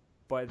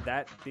but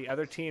the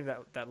other team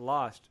that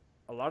lost,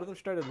 a lot of them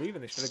started leaving.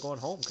 They started going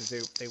home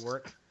because they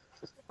weren't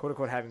quote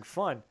unquote having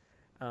fun.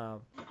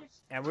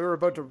 And we were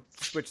about to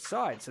switch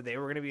sides, so they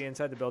were going to be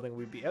inside the building,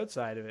 we'd be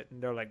outside of it.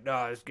 And they're like,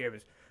 "No, this game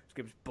is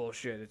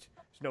bullshit. It's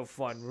no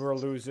fun. We're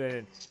losing,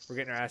 and we're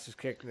getting our asses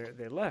kicked." And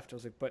they left. I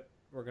was like, "But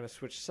we're going to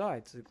switch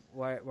sides.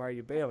 Like, why are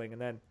you bailing?"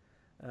 And then,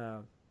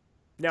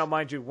 now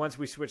mind you, once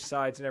we switched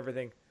sides and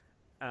everything,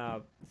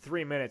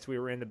 3 minutes we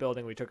were in the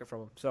building. We took it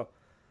from them. So,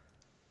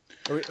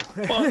 so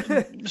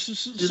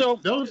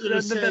those are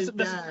the same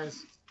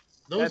guys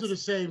Those are the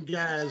same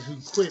guys who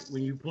quit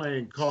when you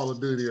playing Call of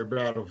Duty or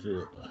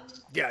Battlefield.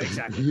 Yeah,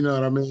 exactly. You know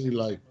what I mean?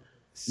 Like,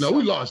 no,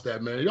 we lost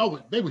that, man.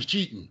 They was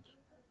cheating.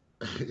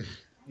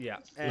 Yeah,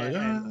 Like,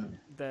 and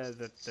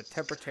the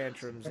temper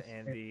tantrums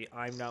and the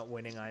I'm not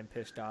winning, I'm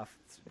pissed off.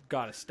 It's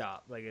gotta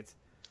stop. Like it's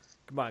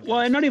come on. Guys. Well,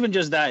 and not even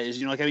just that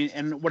is, like I mean,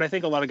 and what I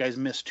think a lot of guys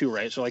miss too,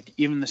 right? So like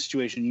even the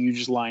situation you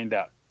just lined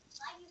up,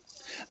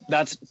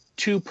 that's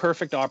two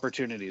perfect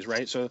opportunities,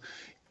 right? So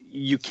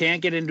you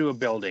can't get into a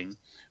building,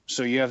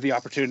 so you have the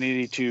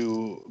opportunity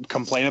to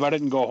complain about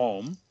it and go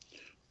home,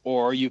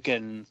 or you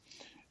can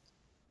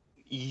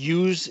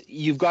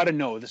you've got to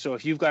know. So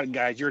if you've got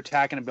guys, you're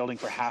attacking a building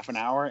for half an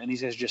hour and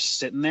these guys just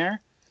sitting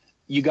there,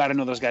 you got to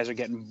know those guys are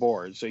getting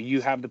bored. So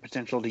you have the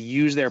potential to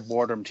use their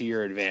boredom to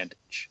your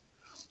advantage,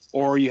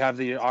 or you have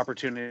the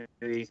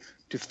opportunity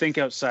to think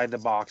outside the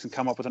box and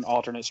come up with an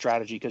alternate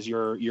strategy because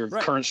your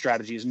Right. current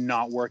strategy is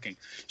not working.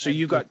 So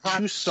you've got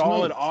two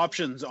solid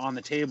options on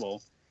the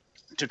table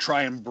to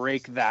try and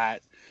break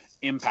that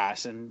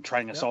impasse and try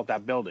and assault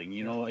that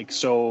building. Like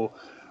so.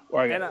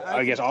 Or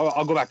I guess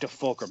I'll go back to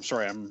Fulcrum.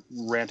 Sorry, I'm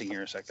ranting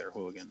here a sec there,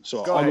 Hooligan.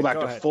 So I'll go back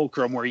to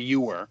Fulcrum where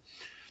you were.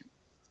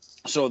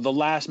 So the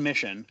last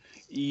mission,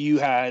 you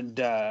had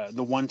the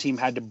one team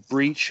had to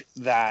breach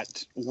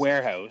that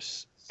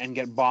warehouse and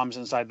get bombs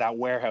inside that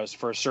warehouse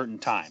for a certain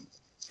time.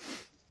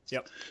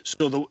 Yep.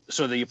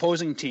 So the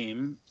opposing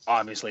team,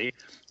 obviously,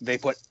 they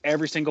put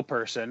every single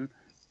person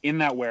in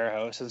that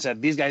warehouse and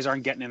said these guys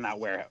aren't getting in that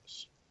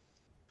warehouse.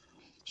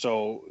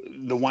 So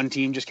the one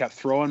team just kept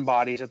throwing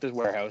bodies at this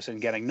warehouse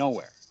and getting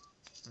nowhere.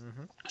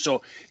 Mm-hmm.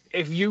 So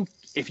if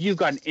you've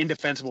got an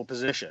indefensible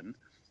position,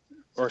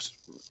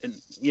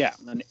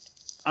 an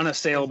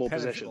unassailable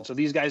position. So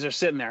these guys are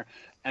sitting there,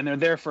 and they're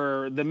there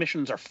for the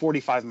missions are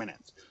 45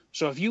 minutes.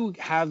 So if you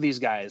have these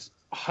guys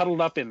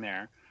huddled up in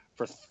there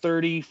for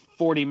 30,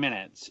 40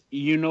 minutes,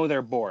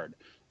 they're bored.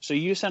 So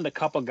you send a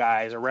couple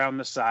guys around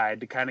the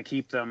side to kind of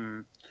keep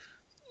them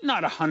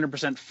not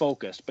 100%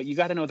 focused, but you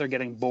got to know they're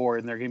getting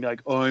bored and they're going to be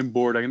like, oh, I'm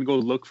bored. I'm going to go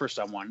look for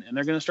someone. And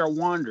they're going to start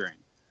wandering.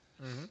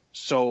 Mm-hmm.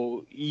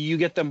 So you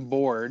get them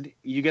bored,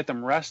 you get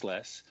them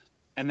restless.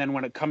 And then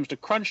when it comes to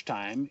crunch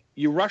time,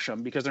 you rush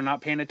them because they're not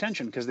paying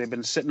attention because they've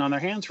been sitting on their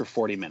hands for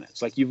 40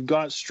 minutes. Like you've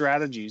got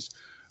strategies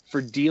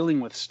for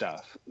dealing with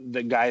stuff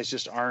that guys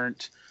just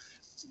aren't,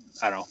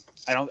 I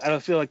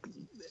don't feel like,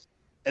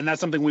 and that's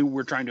something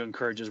we're trying to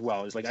encourage as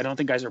well. Is like, I don't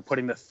think guys are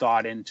putting the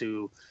thought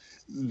into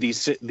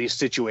these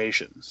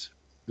situations.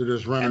 They're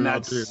just running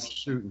out there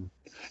shooting.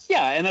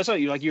 Yeah, and that's what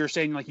you're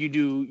saying. Like you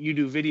do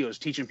videos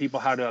teaching people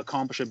how to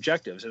accomplish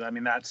objectives, and I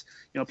mean that's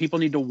people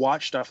need to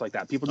watch stuff like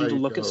that. People need to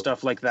look at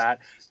stuff like that,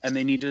 and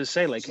they need to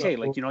say like, hey,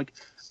 like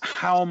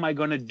how am I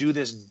going to do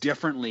this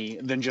differently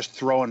than just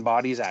throwing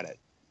bodies at it?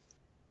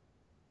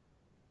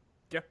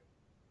 Yeah,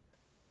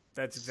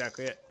 that's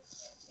exactly it.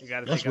 You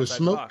got to. That's where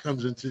smoke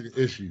comes into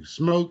the issue.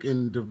 Smoke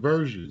and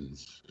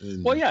diversions.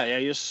 Well, yeah.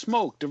 You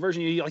smoke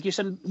diversion. You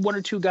send one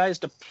or two guys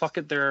to pluck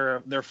at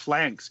their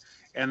flanks,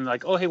 and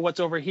like, oh hey, what's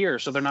over here?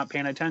 So they're not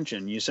paying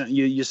attention. You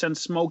send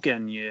smoke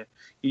in. You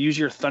use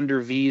your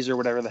Thunder V's or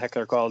whatever the heck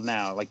they're called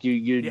now. Like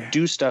you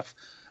do stuff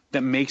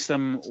that makes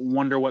them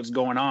wonder what's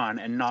going on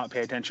and not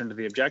pay attention to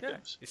the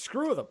objectives. Yeah, you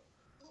screw them.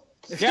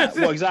 Yeah.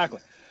 Well,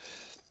 exactly.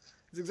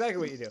 It's exactly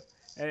what you do.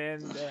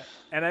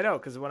 And I know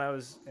because when I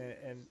was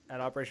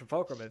at Operation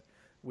Fulcrum,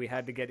 we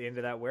had to get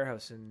into that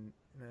warehouse, and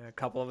a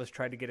couple of us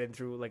tried to get in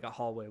through like a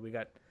hallway. We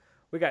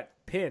got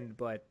pinned,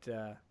 but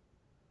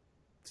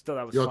still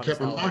that was y'all fun. Kept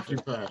them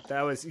occupied.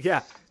 That was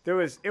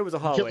it was a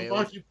hallway. Kept them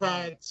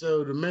occupied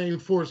so the main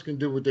force can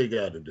do what they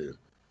got to do.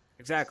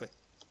 Exactly,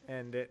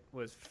 and it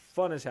was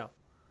fun as hell.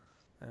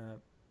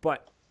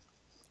 But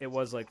it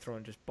was like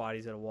throwing just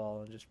bodies at a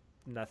wall and just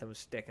nothing was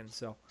sticking.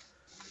 So.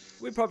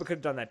 We probably could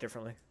have done that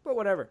differently, but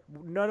whatever.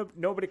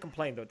 Nobody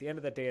complained, though. At the end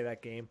of the day of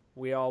that game,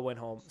 we all went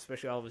home,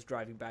 especially all of us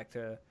driving back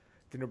to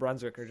New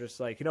Brunswick, are just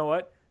like, you know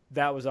what?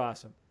 That was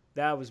awesome.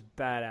 That was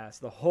badass.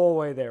 The whole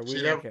way there. We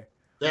didn't care.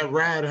 That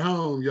ride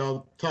home,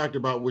 y'all talked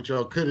about what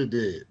y'all could have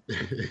did.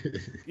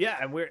 Yeah,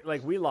 and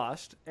we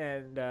lost,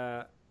 and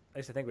at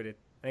least I think we did.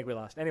 I think we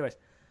lost. Anyways,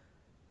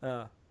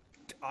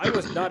 I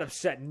was not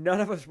upset. None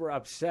of us were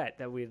upset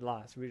that we had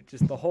lost. We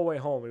just the whole way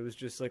home, it was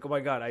just like, oh my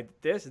god, I did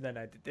this, and then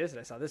I did this, and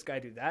I saw this guy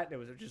do that, and it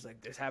was just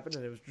like this happened,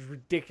 and it was just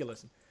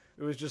ridiculous.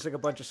 It was just like a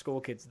bunch of school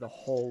kids the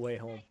whole way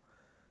home.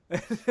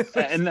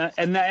 and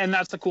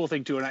that's the cool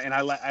thing too, and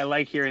I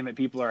like hearing that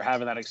people are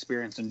having that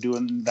experience and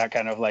doing that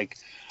kind of like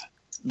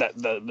that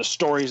the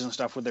stories and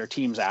stuff with their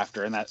teams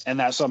after, and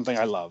that's something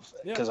I love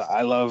because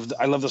I love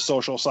the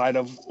social side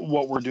of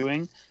what we're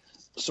doing.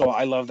 So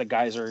I love that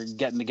guys are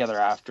getting together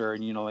after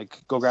and, like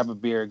go grab a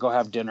beer, go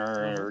have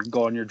dinner or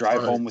go on your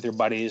drive home with your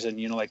buddies and,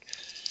 like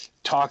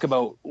talk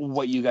about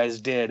what you guys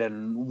did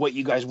and what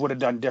you guys would have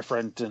done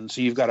different. And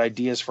so you've got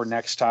ideas for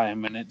next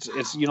time. And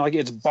it's like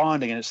it's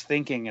bonding and it's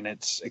thinking and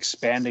it's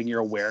expanding your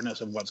awareness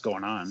of what's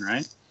going on.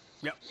 Right.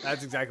 Yep.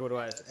 That's exactly what it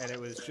was. And it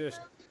was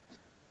just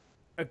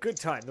a good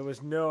time. There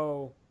was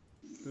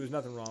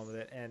nothing wrong with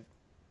it. And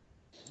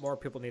more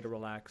people need to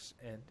relax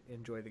and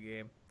enjoy the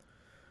game.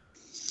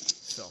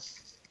 So,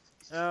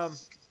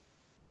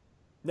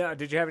 now,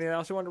 did you have anything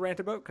else you wanted to rant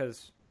about?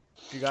 Because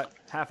you got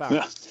half hour.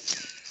 Yeah.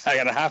 I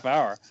got a half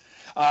hour.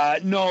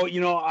 No,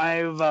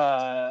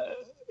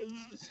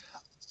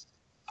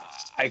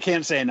 I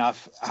can't say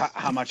enough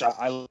how much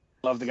I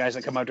love the guys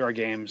that come out to our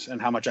games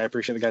and how much I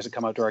appreciate the guys that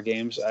come out to our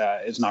games.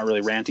 It's not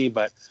really ranty,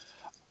 but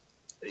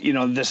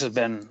this has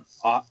been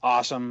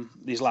awesome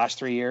these last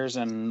 3 years,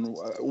 and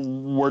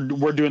we're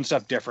doing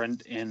stuff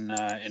different in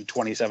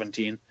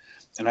 2017.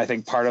 And I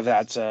think part of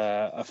that's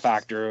a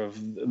factor of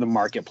the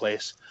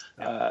marketplace.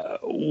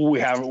 We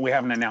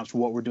haven't announced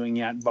what we're doing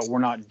yet, but we're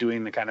not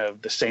doing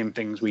the same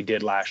things we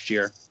did last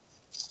year.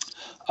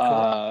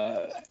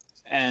 Cool.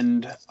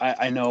 And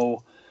I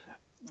know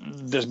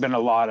there's been a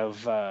lot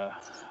of,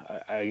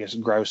 I guess,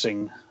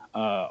 grousing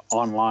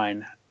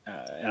online.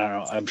 And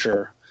I'm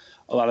sure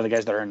a lot of the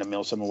guys that are into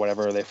Milsim or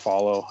whatever, they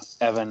follow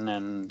Evan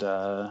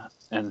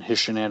and his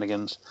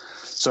shenanigans.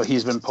 So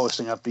he's been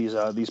posting up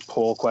these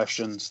poll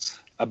questions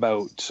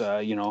about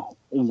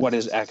what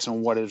is X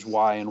and what is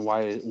Y and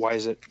why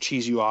is it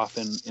cheese you off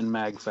in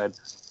MagFed,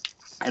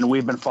 and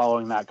we've been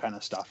following that kind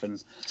of stuff.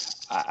 And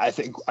I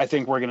think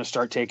we're going to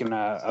start taking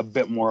a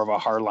bit more of a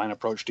hardline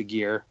approach to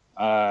gear.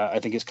 I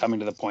think it's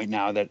coming to the point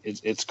now that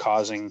it's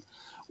causing.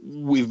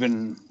 We've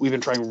been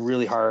trying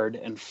really hard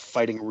and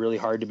fighting really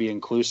hard to be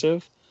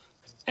inclusive,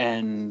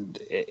 and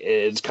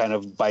it's kind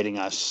of biting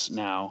us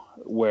now,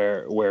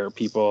 where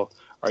people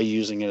are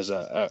using it as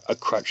a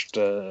crutch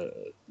to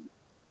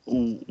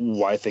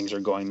why things are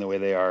going the way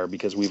they are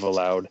because we've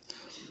allowed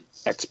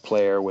X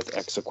player with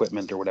X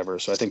equipment or whatever.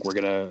 So I think we're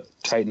going to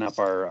tighten up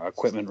our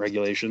equipment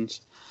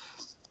regulations,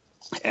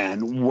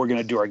 and we're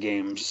going to do our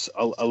games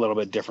a little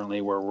bit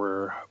differently, where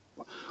we're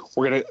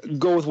going to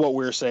go with what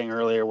we were saying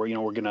earlier, where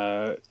we're going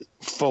to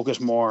focus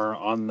more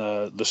on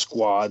the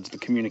squads, the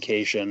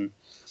communication,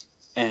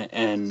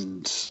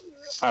 and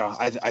I don't know.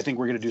 I think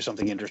we're going to do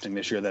something interesting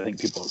this year that I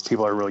think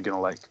people are really going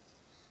to like.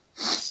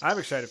 I'm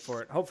excited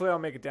for it. Hopefully, I'll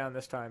make it down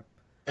this time.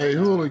 Hey,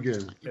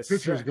 Hooligan, your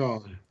picture's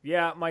gone.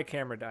 Yeah, my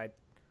camera died.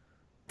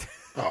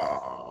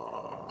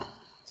 Oh.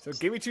 So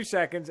give me 2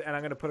 seconds, and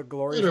I'm going to put a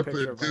glorious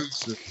picture of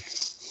myself.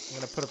 I'm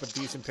going to put up a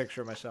decent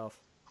picture of myself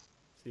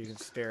so you can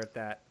stare at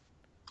that.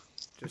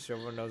 Just so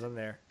everyone knows I'm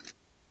there.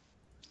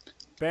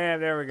 Bam,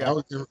 there we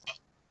go.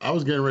 I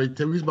was getting ready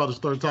to. We was about to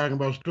start talking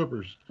about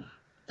strippers.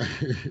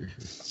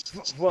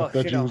 Well,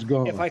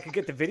 if I could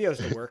get the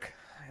videos to work,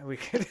 we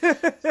could.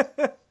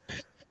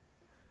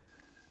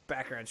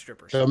 Background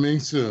strippers. Coming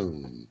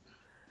soon.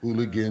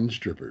 Hooligan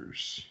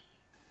strippers.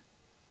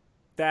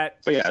 But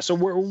yeah, so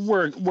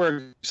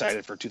we're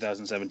excited for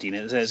 2017.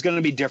 It's going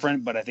to be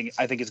different, but I think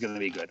it's going to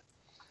be good.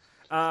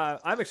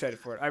 I'm excited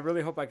for it. I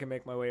really hope I can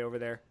make my way over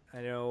there.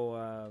 I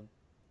know.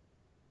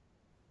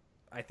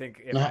 I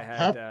think if I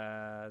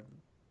had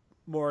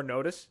more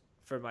notice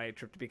for my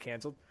trip to be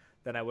canceled,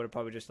 then I would have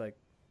probably just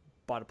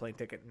bought a plane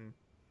ticket and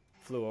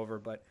flew over.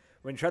 But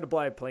when you try to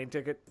buy a plane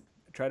ticket,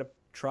 try to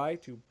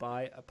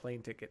buy a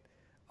plane ticket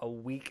a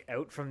week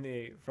out from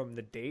the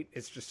date.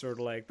 It's just sort of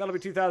like that'll be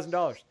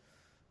 $2,000.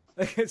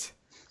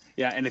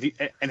 Yeah, and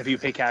if you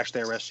pay cash,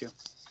 they arrest you.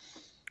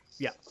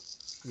 Yeah,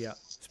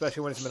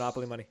 especially when it's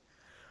Monopoly money.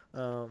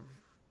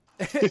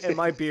 And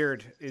my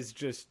beard is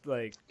just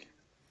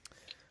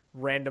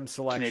random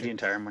selection. Canadian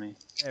Tire money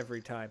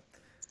every time,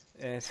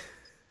 and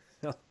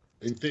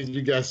you think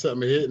you got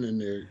something hidden in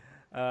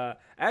there?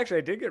 Actually,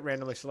 I did get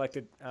randomly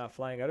selected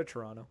flying out of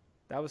Toronto.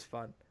 That was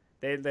fun.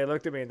 They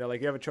looked at me and they're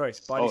like, "You have a choice: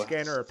 body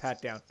scanner or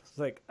pat down." I was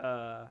like,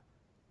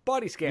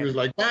 "Body scanner." He was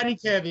like, "Body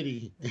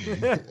cavity."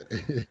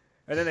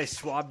 And then they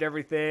swabbed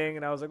everything,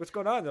 and I was like, "What's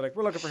going on?" They're like,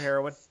 "We're looking for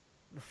heroin."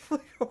 I'm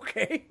like,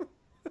 "Okay."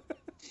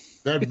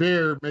 That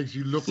beard makes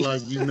you look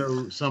like you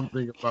know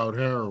something about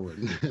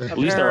heroin. At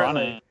least they're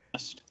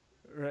honest.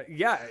 Right.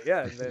 Yeah.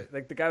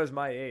 The guy was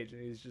my age,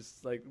 and he's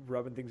just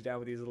rubbing things down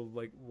with these little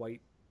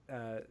white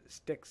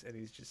sticks, and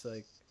he's just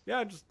like,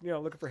 "Yeah, just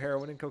looking for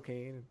heroin and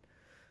cocaine." And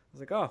I was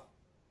like, "Oh,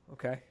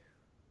 okay.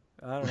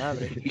 I don't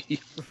have any." You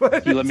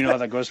let me know how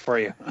that goes for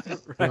you.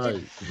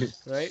 Right.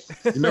 Right.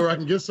 You know where I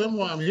can get some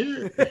while I'm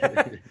here.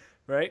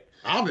 Right.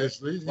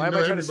 Obviously. Why am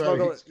I trying to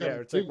smuggle it? Yeah,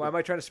 it's like, why am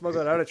I trying to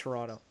smuggle it out of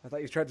Toronto? I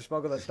thought you tried to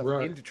smuggle that stuff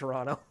into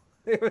Toronto.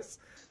 It was.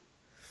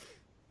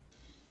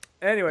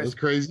 Anyways, it's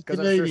crazy because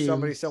I'm sure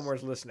somebody somewhere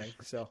is listening,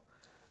 so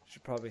I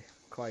should probably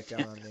quiet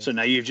down on me. So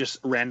now you've just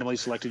randomly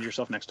selected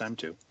yourself next time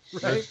too.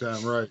 Right? Next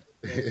time, right.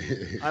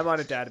 Yeah. I'm on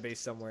a database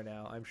somewhere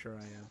now. I'm sure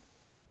I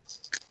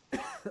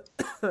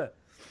am.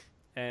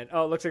 And it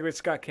looks like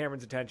it's got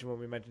Cameron's attention when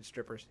we mentioned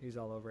strippers. He's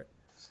all over it.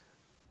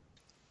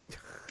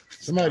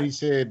 Somebody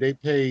said they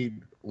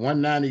paid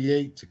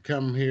 $198 to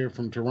come here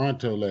from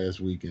Toronto last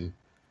weekend.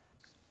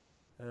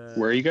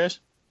 Where are you guys?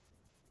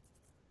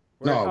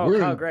 We're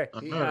Kyle in Gray.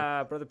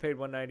 Brother paid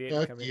 $198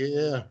 to come here.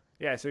 Yeah.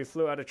 Yeah, so he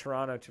flew out of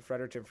Toronto to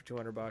Fredericton for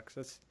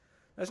 $200.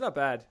 That's not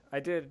bad. I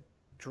did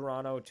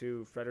Toronto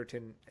to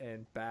Fredericton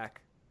and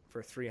back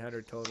for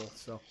 $300 total.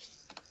 So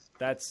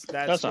that's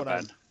not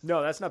bad.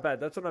 No, that's not bad.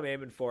 That's what I'm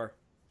aiming for.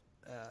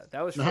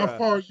 That was. Now, how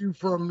far are you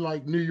from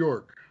New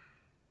York?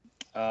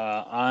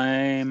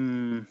 I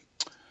think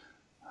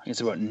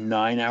it's about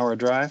 9-hour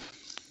drive.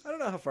 I don't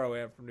know how far away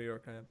I am from New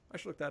York. I am. I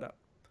should look that up.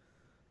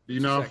 Do you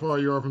know how far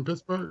you are from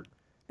Pittsburgh?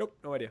 Nope,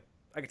 no idea.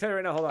 I can tell you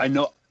right now. Hold on.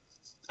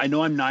 I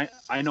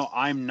know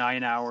I'm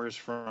 9 hours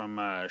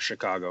from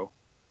Chicago.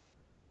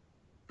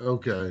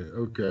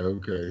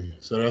 Okay.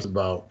 So that's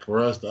about, for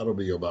us, that'll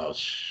be about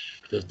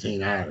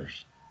 15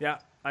 hours. Yeah,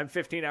 I'm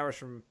 15 hours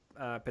from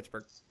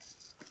Pittsburgh.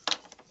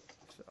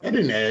 So. I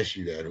didn't ask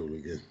you that,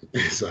 hooligan.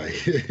 It's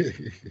like...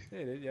 Yeah,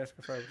 you asked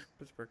if I was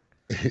Pittsburgh.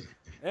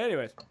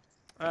 Anyways,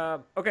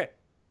 okay.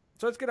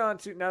 So let's get on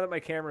to, now that my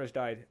camera has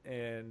died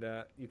and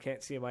you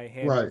can't see my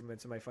hand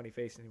movements and my funny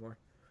face anymore.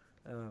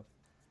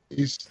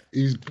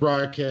 He's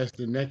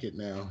broadcasting naked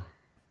now.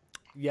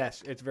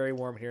 Yes, it's very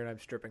warm here and I'm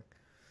stripping.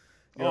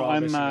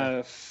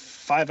 I'm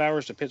 5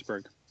 hours to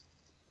Pittsburgh.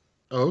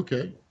 Oh,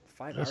 okay.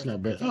 5 That's hours.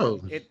 not bad.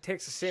 Oh, it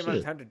takes the same amount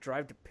of time to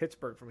drive to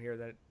Pittsburgh from here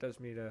that it does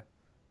me to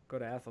go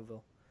to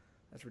Atholville.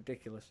 That's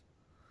ridiculous.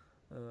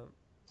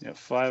 Yeah,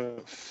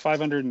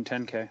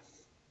 510K.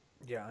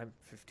 Yeah, I'm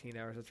 15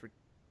 hours. That's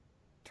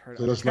retarded.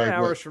 So that's 10 like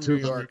hours from New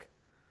York.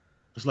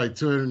 It's like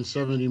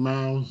 270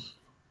 miles.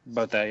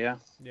 About that, yeah.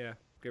 Yeah,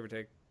 give or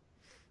take.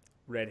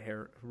 Red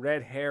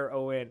hair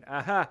Owen.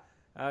 Aha!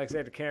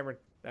 Alexander Cameron.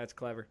 That's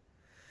clever.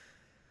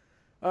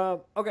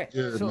 Okay,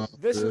 Yeah, so no,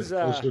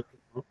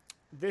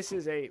 this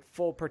is a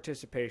full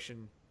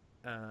participation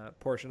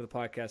portion of the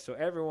podcast. So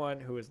everyone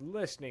who is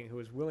listening,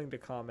 who is willing to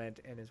comment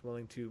and is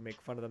willing to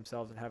make fun of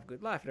themselves and have a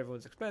good laugh at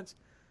everyone's expense,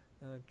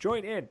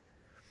 join in.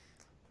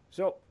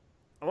 So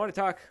I want to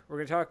talk.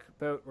 We're going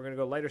to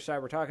go lighter side.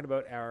 We're talking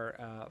about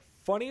our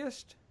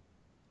funniest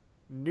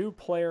new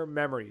player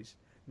memories.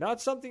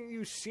 Not something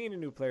you've seen a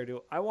new player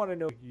do. I want to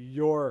know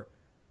your,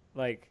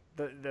 like,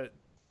 the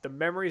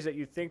memories that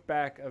you think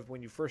back of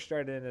when you first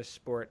started in this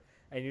sport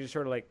and you just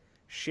sort of like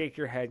shake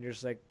your head and you're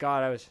just like,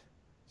 God, I was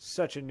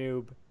such a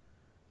noob.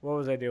 What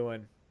was I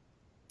doing?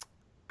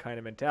 Kind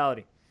of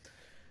mentality.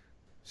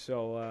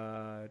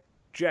 So,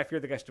 Jeff, you're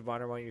the guest of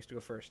honor. Why don't you used to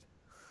go first?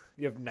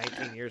 You have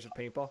 19 years of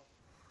paintball.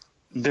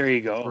 There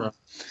you go.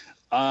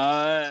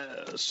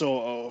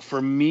 So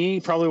for me,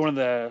 probably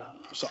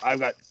so I've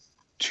got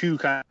two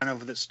kind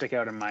of that stick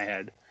out in my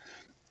head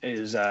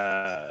is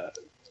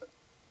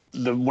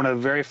one of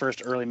the very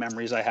first early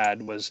memories I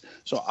had was,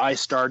 so I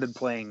started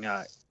playing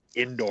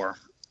indoor.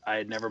 I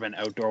had never been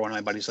outdoor. One of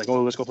my buddies was like,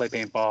 oh, let's go play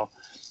paintball.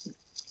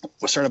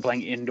 We started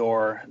playing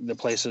indoor. The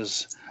place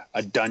is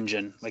a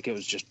dungeon. Like, it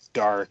was just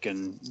dark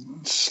and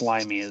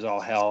slimy as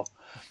all hell.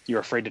 You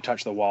were afraid to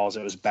touch the walls.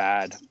 It was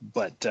bad.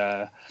 But,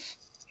 it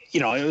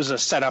was a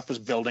setup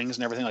with buildings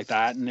and everything like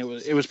that. And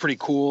it was pretty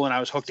cool. And I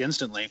was hooked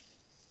instantly.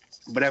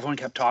 But everyone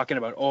kept talking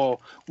about, oh,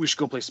 we should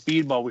go play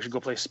speedball. We should go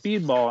play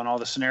speedball. And all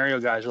the scenario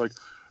guys are like,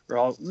 or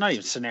all, not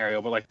even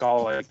scenario, but like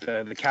all like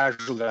the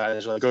casual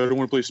guys are like, oh, I don't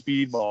want to play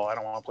speedball. I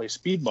don't want to play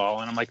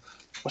speedball. And I'm like,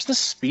 what's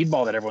this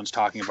speedball that everyone's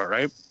talking about,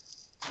 right?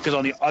 Because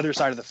on the other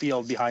side of the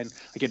field behind,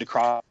 I get to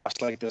cross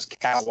like this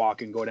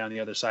catwalk and go down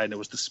the other side, and it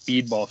was the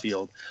speedball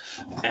field.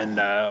 And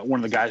one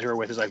of the guys we were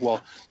with is like,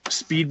 well,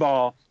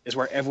 speedball is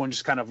where everyone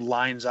just kind of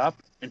lines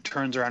up and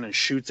turns around and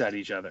shoots at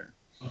each other.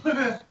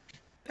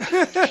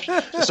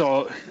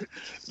 So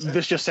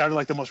this just sounded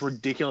like the most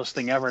ridiculous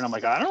thing ever, and I'm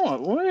like, I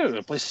don't want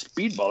to play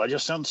speedball. That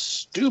just sounds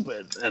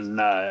stupid. And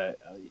that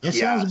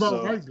sounds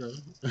about right, though.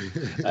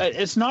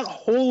 It's not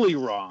wholly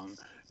wrong,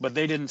 but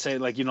they didn't say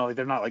like,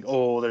 they're not like,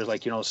 oh, there's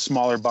like,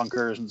 smaller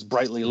bunkers and it's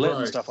brightly lit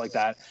and stuff like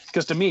that.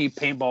 Because to me,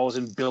 paintball is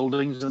in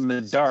buildings in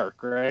the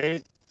dark,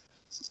 right?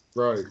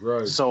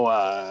 Right. So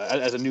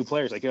as a new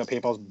player, it's like,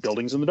 paintball's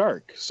buildings in the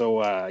dark.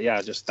 So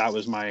just that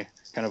was my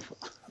kind of,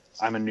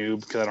 I'm a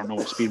noob because I don't know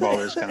what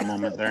speedball is kind of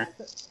moment there.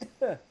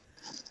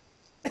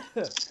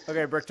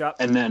 Okay, Bricktop.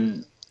 And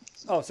then,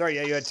 oh, sorry,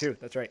 yeah, you had two.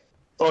 That's right.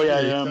 Oh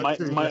yeah.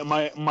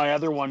 My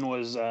other one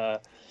was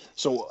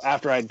so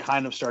after I'd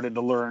kind of started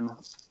to learn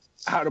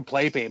how to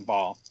play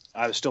paintball,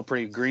 I was still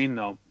pretty green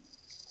though.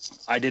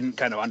 I didn't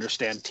kind of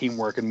understand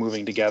teamwork and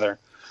moving together.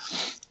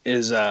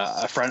 Is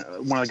a friend,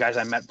 one of the guys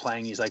I met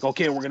playing, he's like,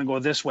 okay, we're gonna go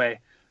this way,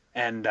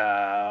 and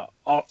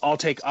I'll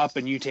take up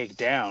and you take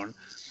down.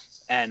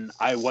 And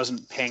I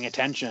wasn't paying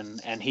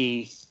attention, and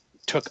he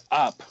took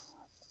up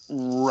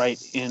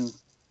right in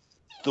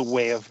the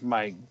way of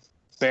my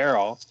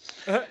barrel.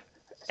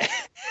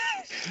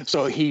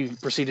 So he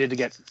proceeded to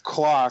get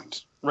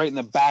clocked right in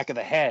the back of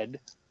the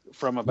head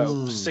from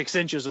about 6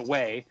 inches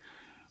away.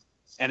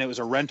 And it was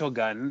a rental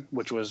gun,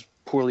 which was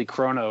poorly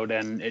chronoed,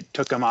 and it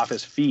took him off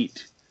his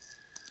feet.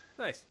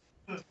 Nice.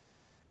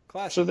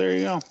 Classy. So there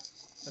you go.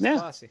 That's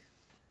classy.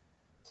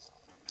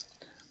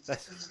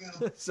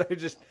 So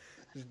just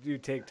do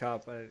take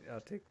top.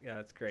 I'll take. Yeah,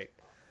 that's great.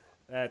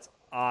 That's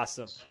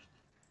awesome.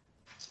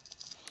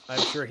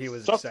 I'm sure he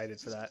was excited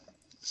for that.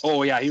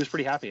 Oh yeah, he was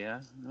pretty happy. Yeah,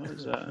 it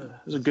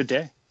was a good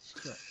day.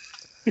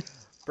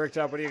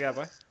 Bricktop, what do you got,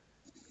 boy?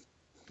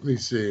 Let me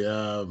see.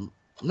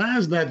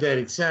 Mine's not that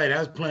exciting. I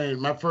was playing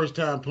my first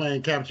time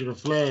playing Capture the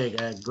Flag.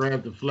 I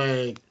grabbed the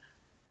flag,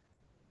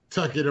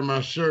 tuck it in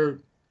my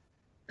shirt,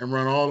 and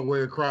run all the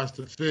way across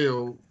the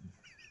field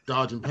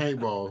dodging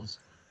paintballs,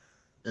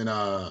 and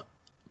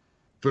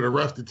for the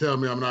ref to tell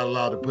me I'm not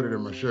allowed to put it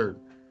in my shirt.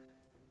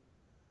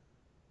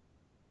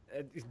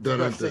 The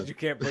ref said you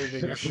can't put it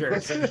in your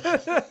shirt.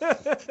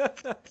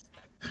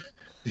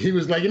 He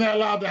was like, "You're not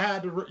allowed to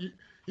hide the."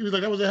 He was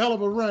like, "That was a hell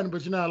of a run,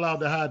 but you're not allowed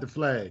to hide the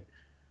flag."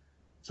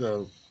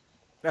 So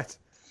that's.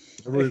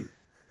 it was,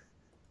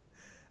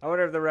 I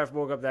wonder if the ref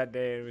woke up that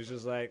day and was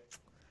just like,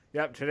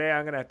 "Yep, today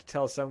I'm gonna have to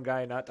tell some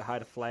guy not to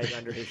hide a flag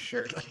under his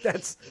shirt." Like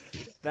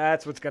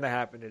that's what's gonna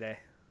happen today.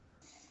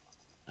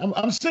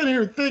 I'm sitting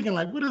here thinking,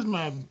 like, what is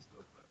my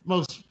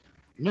most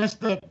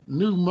messed up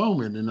new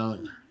moment?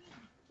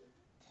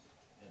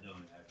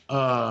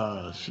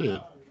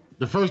 Shit.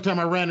 The first time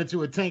I ran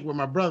into a tank with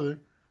my brother,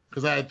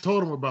 because I had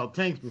told him about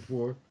tanks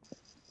before,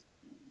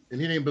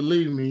 and he didn't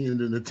believe me, and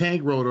then the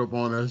tank rolled up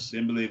on us.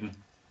 Didn't believe him.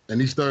 And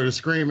he started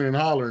screaming and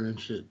hollering and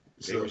shit.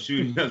 They were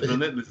shooting us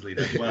relentlessly.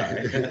 That's why.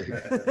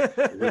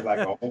 It was like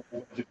a whole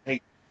bunch of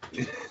paint.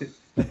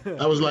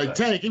 I was like,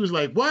 tank. He was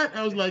like, what?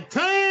 I was like,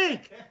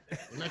 tank.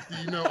 Next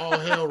thing you know, all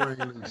hell rang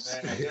loose.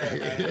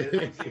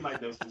 It seemed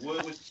like the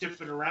wood was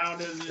chipping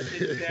around us and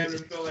shit stabbing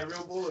and felt like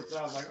real bullets. So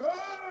I was like,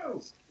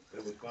 oh!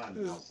 It was fun.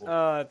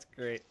 Oh, that's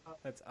great.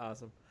 That's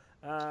awesome.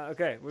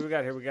 Okay, what we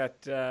got here? We got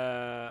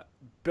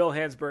Bill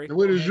Hansberry. And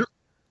what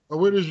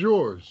is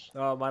yours?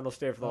 Oh, mine will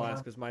stay for the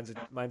last because mine's a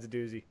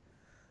doozy.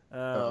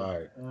 All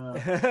right.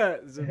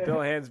 So Bill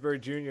Hansberry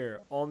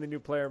Jr. Only new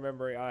player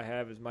memory I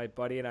have is my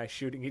buddy and I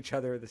shooting each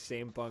other in the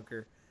same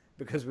bunker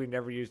because we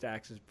never used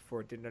axes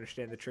before. Didn't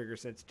understand the trigger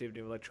sensitivity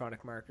of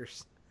electronic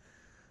markers.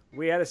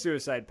 We had a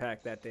suicide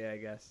pact that day, I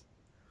guess.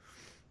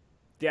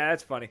 Yeah,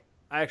 that's funny.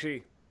 I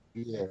see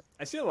a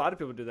lot of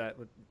people do that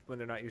when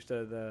they're not used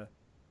to the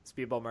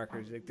speedball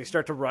markers. They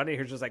start to run and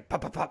you're just like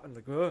pop, pop, pop, and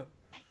like, ugh.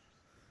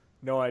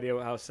 No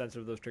idea how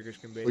sensitive those triggers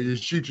can be. Or you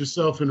shoot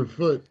yourself in the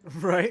foot.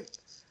 Right?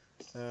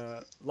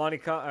 Lonnie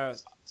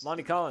Collins,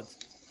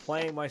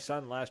 playing my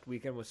son last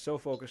weekend, was so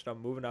focused on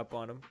moving up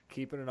on him,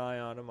 keeping an eye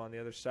on him on the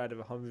other side of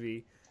a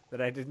Humvee,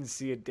 that I didn't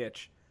see a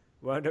ditch.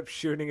 Wound up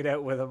shooting it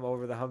out with him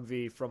over the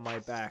Humvee from my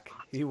back.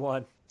 He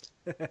won.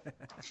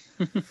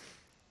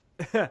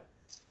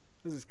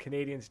 This is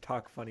Canadians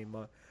Talk Funny.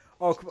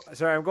 Oh,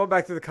 sorry, I'm going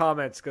back to the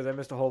comments because I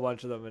missed a whole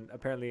bunch of them, and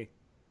apparently,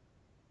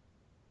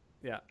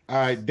 yeah. All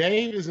right,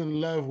 Dave is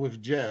in love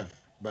with Jeff,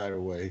 by the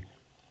way.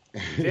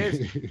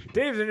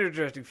 Dave's an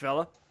interesting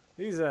fella.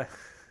 He's is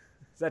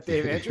that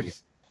Dave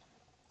Andrews?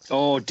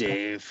 Oh,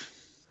 Dave.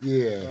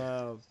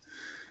 Yeah.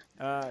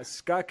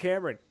 Scott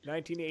Cameron,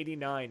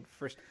 1989.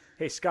 First.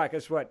 Hey, Scott,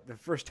 guess what? The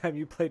first time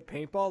you played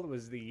paintball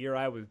was the year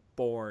I was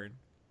born.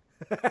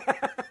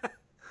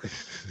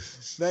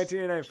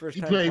 1989, first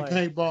He time played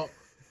playing. paintball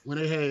when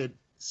they had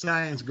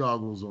science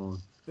goggles on.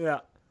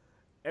 Yeah.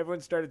 Everyone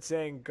started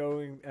saying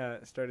going to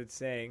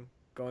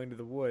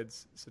the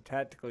woods. So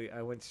tactically,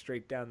 I went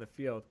straight down the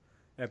field.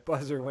 That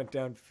buzzer went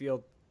down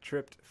field,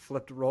 tripped,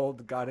 flipped,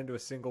 rolled, got into a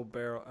single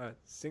barrel.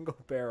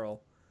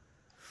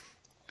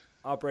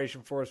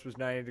 Operation Force was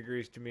 90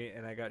 degrees to me,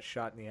 and I got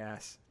shot in the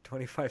ass.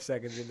 25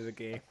 seconds into the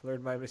game.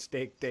 Learned my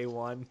mistake day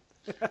one.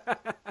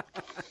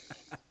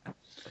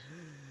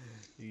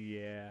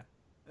 Yeah.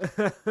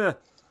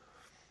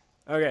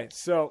 Okay,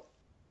 so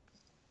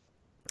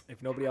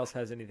if nobody else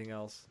has anything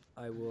else,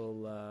 I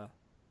will.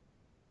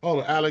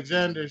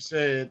 Alexander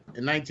said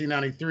in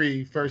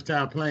 1993, first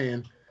time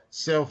playing,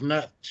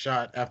 self-nut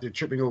shot after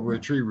tripping over a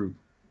tree root.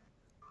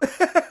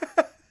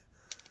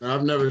 Now,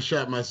 I've never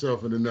shot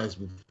myself in the nuts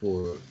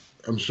before.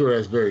 I'm sure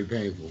that's very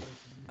painful.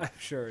 I'm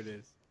sure it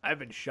is. I've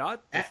been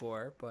shot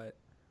before, but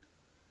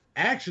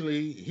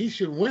actually, he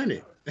should win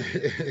it.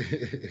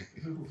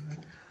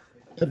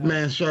 That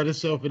man shot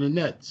himself in the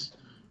nuts.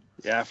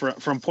 Yeah,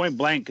 from point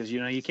blank, because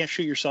you can't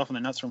shoot yourself in the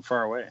nuts from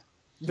far away.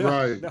 no,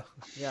 Right. No,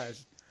 yeah.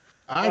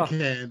 I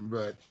can,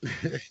 but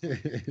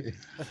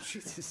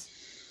Jesus.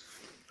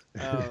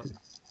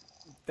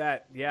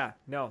 That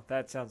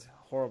sounds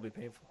horribly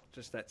painful.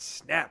 Just that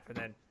snap, and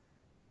then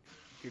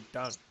you're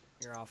done.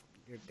 You're off.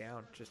 You're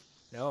down. Just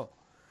no.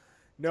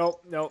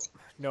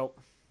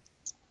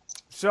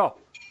 So,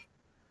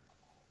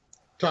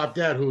 top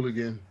that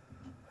hooligan.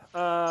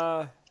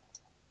 yeah,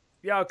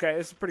 okay,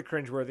 this is pretty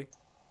cringeworthy.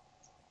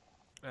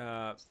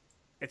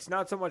 It's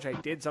not so much I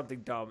did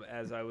something dumb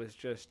as I was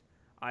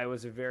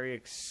a very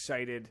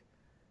excited,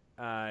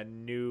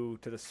 new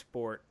to the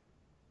sport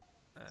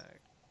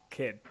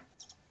kid.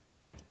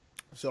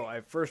 So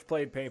I first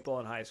played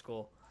paintball in high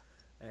school,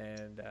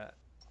 and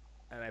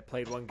I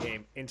played one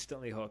game,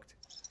 instantly hooked,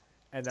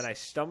 and then I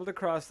stumbled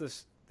across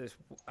this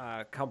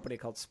company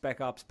called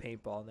Spec Ops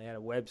Paintball, and they had a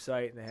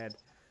website and they had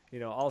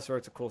all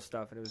sorts of cool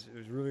stuff, and it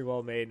was really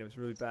well made and it was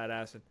really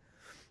badass, and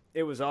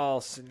it was all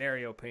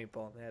scenario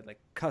paintball. And they had like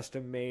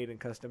custom made and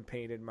custom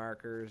painted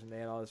markers, and they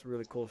had all this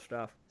really cool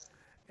stuff,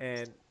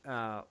 and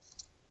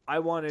I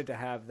wanted to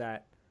have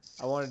that.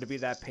 I wanted to be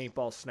that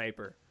paintball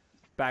sniper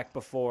back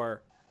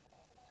before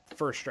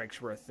first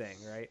strikes were a thing,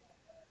 right?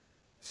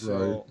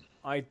 So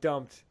I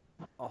dumped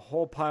a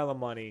whole pile of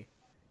money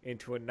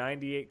into a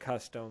 98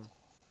 custom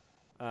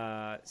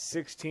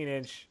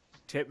 16-inch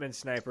Tippmann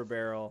sniper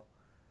barrel,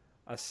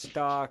 a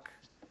stock,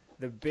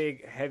 the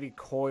big heavy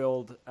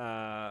coiled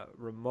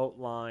remote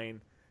line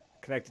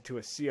connected to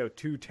a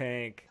CO2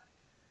 tank.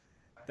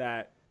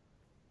 That,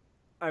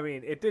 I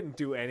mean, it didn't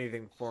do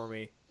anything for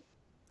me.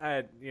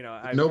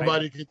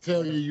 Nobody could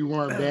tell you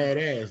weren't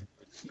badass.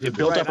 It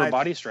built up her Right,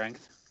 body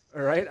strength.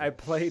 All right, I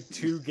played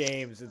 2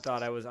 games and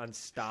thought I was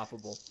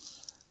unstoppable,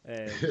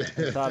 and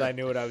thought I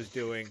knew what I was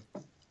doing.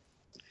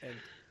 And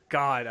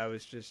God, I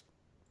was just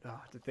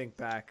to think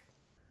back,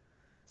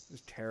 it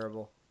was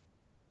terrible,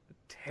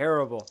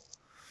 terrible.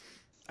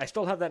 I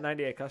still have that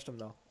 98 custom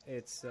though.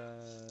 It's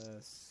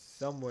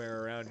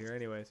somewhere around here,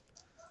 anyways.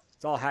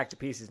 It's all hacked to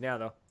pieces now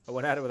though. I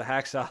went at it with a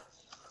hacksaw.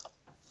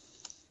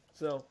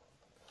 So,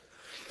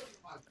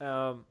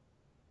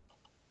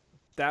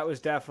 that's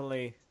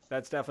definitely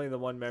the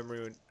one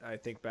memory when I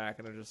think back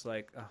and I'm just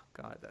like, oh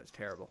God, that's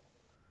terrible.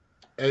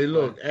 Hey,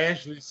 look,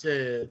 Ashley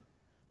said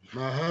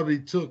my hubby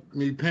took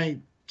me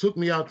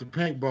out to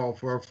paintball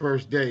for our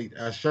first date.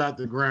 I shot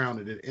the ground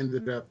and it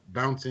ended up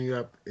bouncing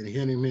up and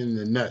hitting him in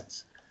the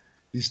nuts.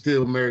 He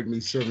still married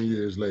me 7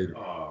 years later.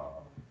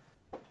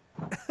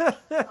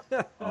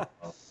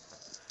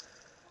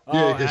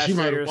 Yeah, because she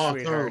might have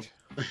walked home.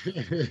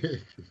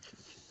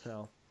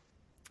 So,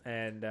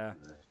 and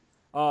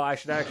I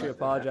should actually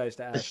apologize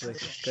to Ashley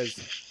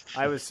because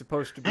I was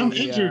supposed to be. I'm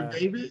injured,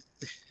 baby.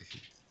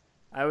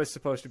 I was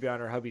supposed to be on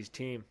her hubby's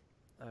team.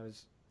 I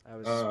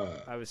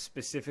was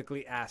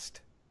specifically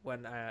asked for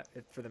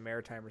the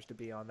Maritimers to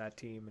be on that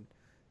team, and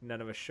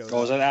none of us showed up.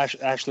 Was that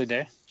Ashley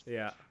Day?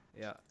 Yeah.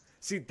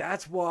 See,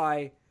 that's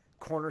why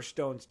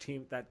Cornerstone's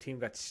team got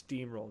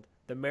steamrolled.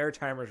 The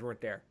Maritimers weren't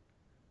there.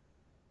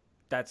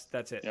 That's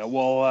it. Yeah.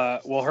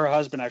 Well, her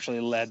husband actually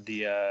led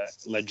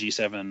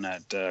G7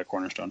 at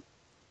Cornerstone.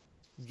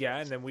 Yeah,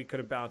 and then we could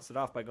have bounced it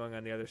off by going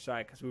on the other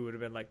side because we would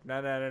have been like,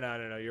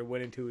 no, you're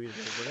winning too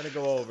easily. We're gonna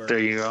go over. There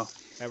you go.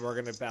 And we're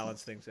gonna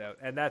balance things out,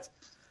 and that's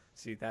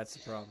the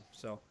problem.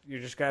 So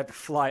you're just gonna have to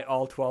fly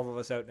all 12 of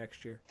us out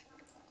next year.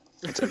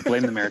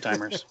 Blame the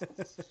Maritimers.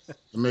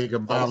 To make a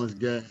balanced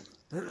game.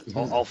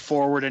 I'll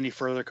forward any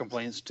further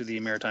complaints to the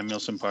Maritime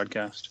Milsim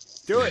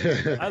podcast. Do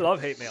it. I love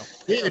hate mail.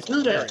 Yeah,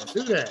 do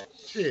that.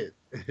 Shit.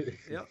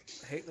 Yep,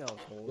 hate mail.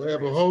 We'll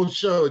have a whole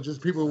show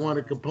just people want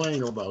to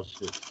complain about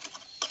shit.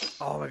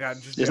 Oh my God!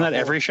 Isn't that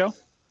every show?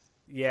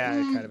 Yeah,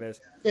 it kind of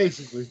is.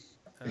 Basically.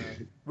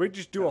 We'd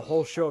just do a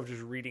whole show of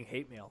just reading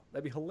hate mail.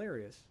 That'd be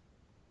hilarious.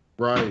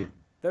 Right.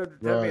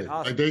 That'd be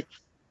awesome.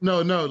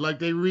 Like like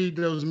they read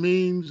those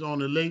memes on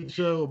the Late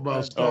Show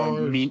about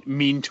stars.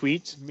 Mean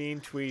tweets. Mean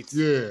tweets.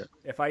 Yeah.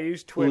 If I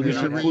use Twitter,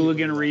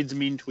 Hooligan reads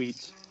mean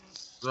tweets.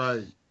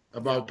 Right.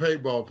 About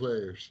paintball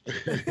players.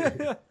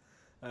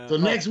 So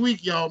next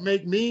week, y'all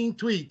make mean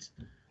tweets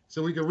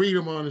so we can read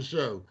them on the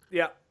show.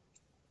 Yeah.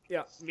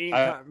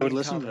 I would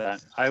listen to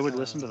that. I would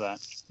listen to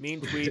that.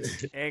 Mean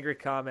tweets, angry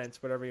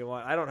comments, whatever you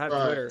want. I don't have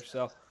Twitter,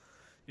 so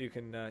you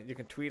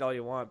can tweet all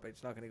you want, but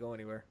it's not going to go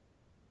anywhere.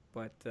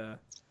 But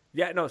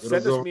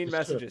send us mean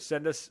messages.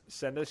 Send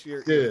us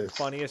your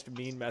funniest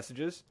mean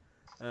messages,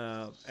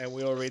 and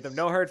we'll read them.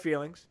 No hard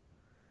feelings.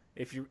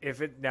 If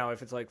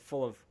it's like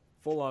full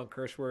on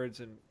curse words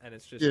and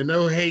it's just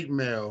no hate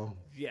mail.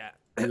 Yeah.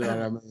 You know what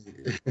I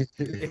mean?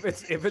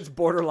 if it's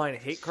borderline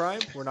hate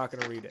crime, we're not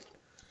going to read it.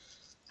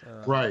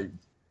 Right.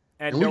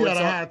 And we got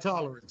a high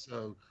tolerance,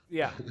 so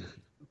yeah.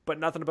 But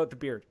nothing about the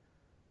beard.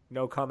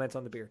 No comments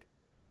on the beard.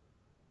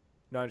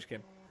 No, I'm just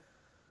kidding.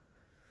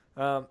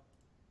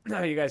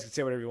 You guys can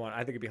say whatever you want. I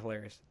think it'd be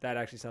hilarious. That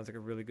actually sounds like a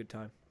really good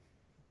time.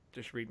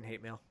 Just reading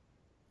hate mail.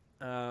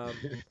 Oh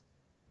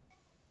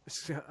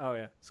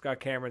yeah, Scott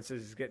Cameron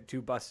says he's getting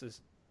 2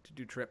 buses to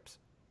do trips.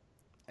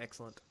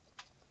 Excellent.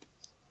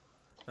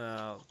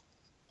 All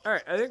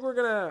right, I think we're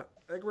gonna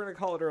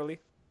call it early.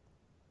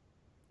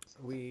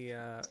 We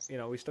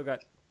we still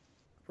got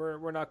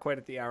we're not quite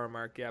at the hour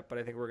mark yet, but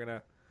I think we're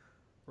gonna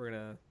bring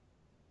her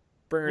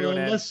to an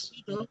end.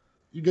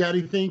 You got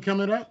anything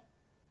coming up?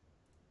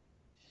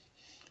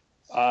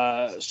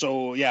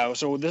 So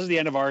this is the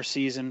end of our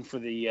season for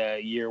the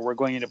year. We're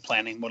going into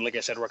planning mode. Like I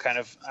said, we're kind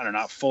of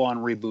not full on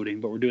rebooting,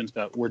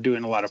 but we're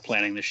doing a lot of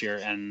planning this year.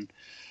 And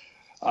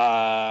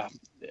I'll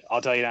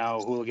tell you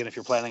now, Hooligan, if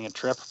you're planning a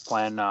trip,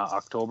 plan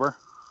October.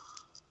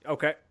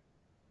 Okay.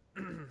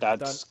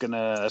 That's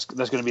gonna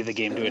be the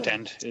game to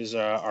attend is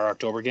our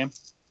October game.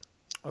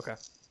 Okay.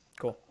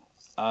 Cool.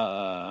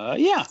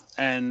 Yeah,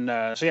 and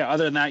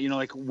other than that,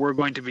 we're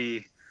going to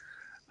be.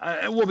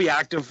 We'll be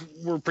active.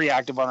 We're pretty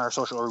active on our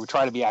social, or we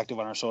try to be active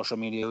on our social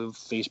media: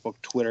 Facebook,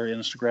 Twitter,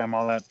 Instagram,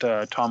 all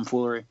that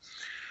tomfoolery.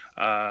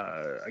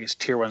 I guess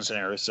Tier 1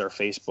 Scenarios is our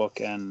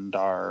Facebook and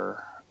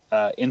our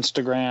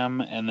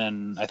Instagram, and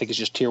then I think it's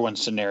just Tier 1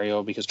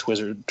 Scenario because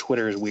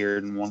Twitter is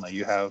weird and won't let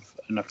you have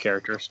enough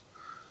characters.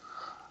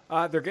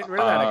 They're getting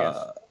rid of that, I guess.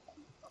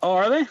 Oh,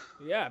 are they?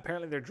 Yeah,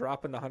 apparently they're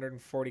dropping the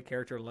 140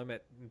 character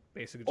limit.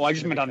 Basically. I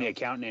just meant on the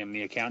account name.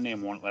 The account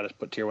name won't let us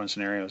put Tier 1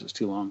 Scenarios. It's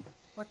too long.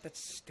 What? That's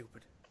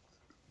stupid.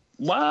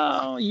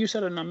 Well, you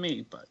said it, not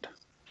me, but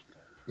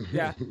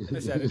Yeah, I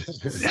said it.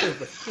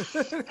 Stupid.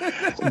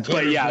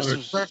 But yeah,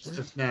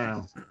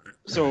 now.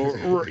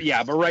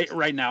 But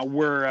right now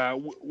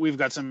we've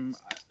got some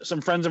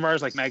friends of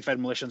ours like MagFed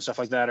Militia and stuff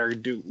like that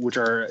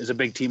is a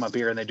big team up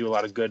here, and they do a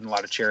lot of good and a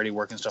lot of charity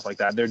work and stuff like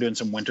that. They're doing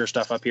some winter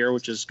stuff up here,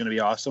 which is going to be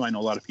awesome. I know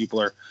a lot of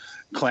people are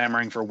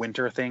clamoring for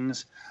winter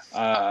things,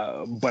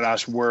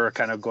 but we're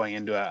kind of going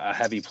into a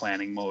heavy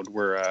planning mode.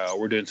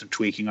 We're doing some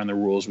tweaking on the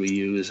rules we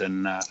use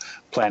and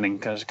planning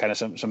kind of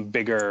some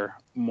bigger,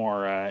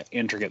 more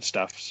intricate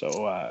stuff.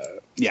 So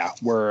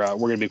we're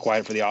going to be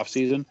quiet for the off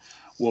season.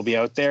 We'll be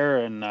out there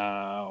and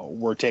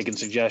we're taking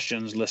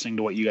suggestions, listening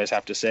to what you guys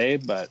have to say.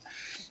 But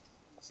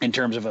in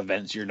terms of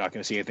events, you're not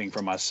going to see anything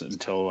from us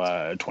until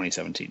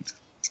 2017.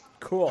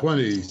 Cool.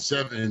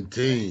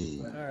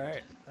 2017. All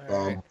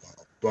right.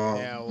 Bum.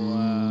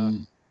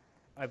 Now,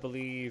 I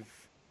believe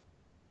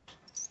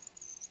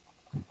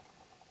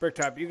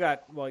Bricktop, you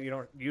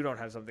don't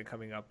have something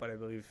coming up, but I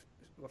believe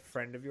a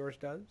friend of yours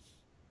does.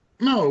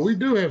 No, we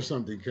do have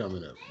something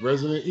coming up.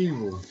 Resident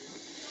Evil,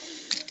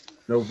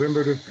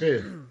 November the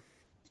 5th.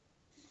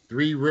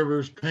 Three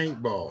Rivers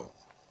Paintball.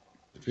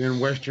 If you're in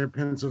Western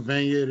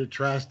Pennsylvania, the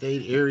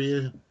tri-state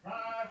area,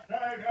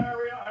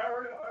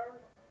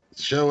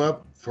 show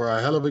up for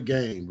a hell of a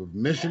game with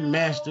mission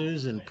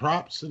masters and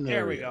prop scenarios.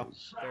 There we go.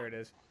 There it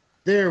is.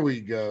 There we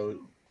go.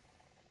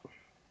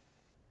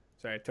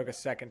 Sorry, it took a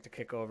second to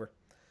kick over.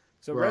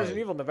 So Right. Resident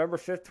Evil, November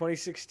 5th,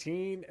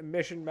 2016,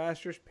 Mission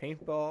Masters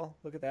Paintball.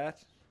 Look at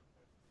that.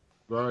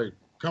 Right.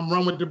 Come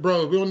run with the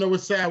bros. We don't know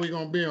what side we're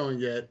going to be on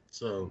yet,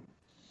 so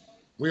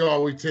we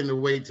always tend to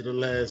wait to the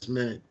last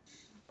minute.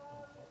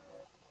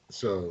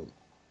 So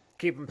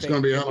Keep them it's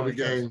going to be a hell of a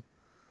game.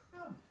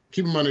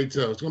 Keep them on their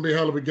toes. It's going to be a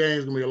hell of a game.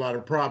 There's going to be a lot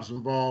of props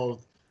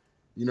involved.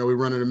 You know, we're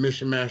running a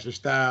Mission Master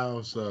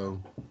style,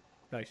 so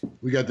Nice.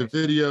 we got the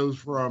videos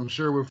from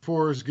Sherwood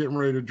Forest getting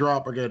ready to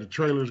drop. I got the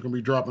trailers going to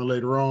be dropping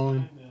later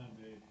on.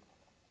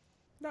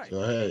 Nice.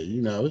 So, hey,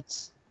 you know,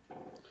 it's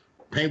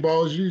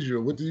paintball as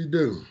usual. What do you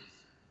do?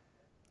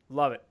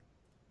 Love it.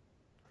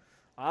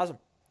 Awesome.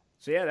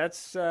 So yeah,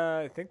 that's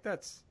I think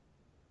that's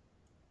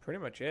pretty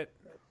much it.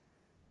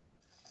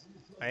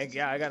 I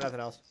got nothing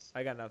else.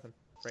 I got nothing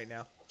right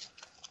now.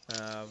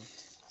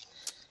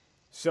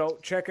 So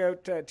check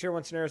out Tier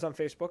 1 Scenarios on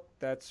Facebook.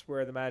 That's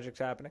where the magic's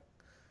happening.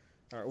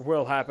 Or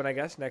will happen, I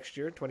guess, next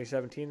year,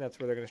 2017. That's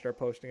where they're going to start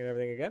posting and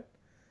everything again.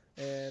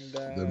 And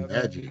The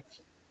magic.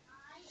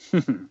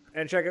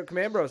 and check out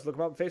Command Bros. Look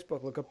them up on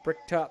Facebook. Look up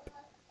Bricktop.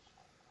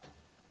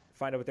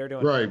 Find out what they're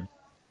doing. Right.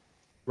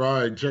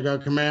 Right. Check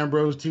out Command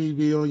Bros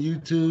TV on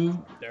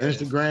YouTube, There it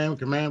is. Instagram,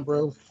 Command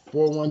Bro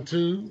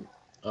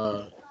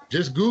 412.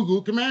 Just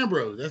Google Command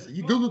Bros.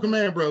 You Google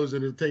Command Bros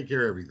and it'll take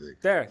care of everything.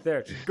 There.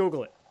 Just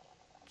Google it.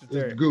 Just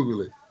there. Just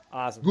Google it.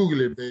 Awesome.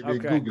 Google it, baby.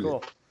 Okay, Google cool.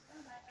 it.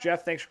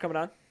 Jeff, thanks for coming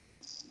on.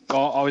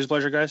 Always a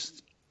pleasure,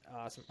 guys.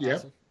 Awesome. Yeah.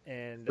 Awesome.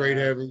 And Great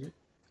having you.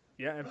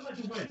 yeah, and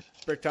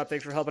Bricktop,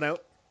 thanks for helping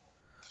out.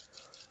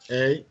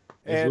 Hey,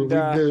 that's And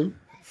what we do.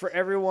 for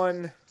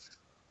everyone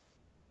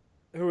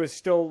who is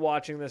still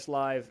watching this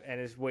live and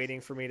is waiting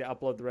for me to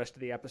upload the rest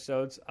of the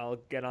episodes, I'll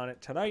get on it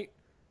tonight.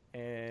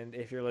 And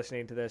if you're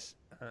listening to this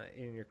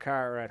in your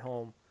car or at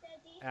home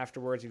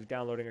afterwards, you're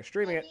downloading or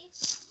streaming it,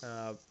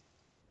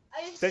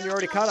 then you're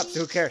already caught up,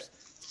 so who cares?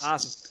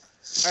 Awesome.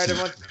 All right,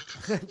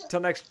 everyone.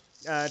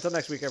 Until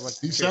next week, everyone.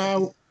 Peace Cheers.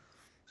 out.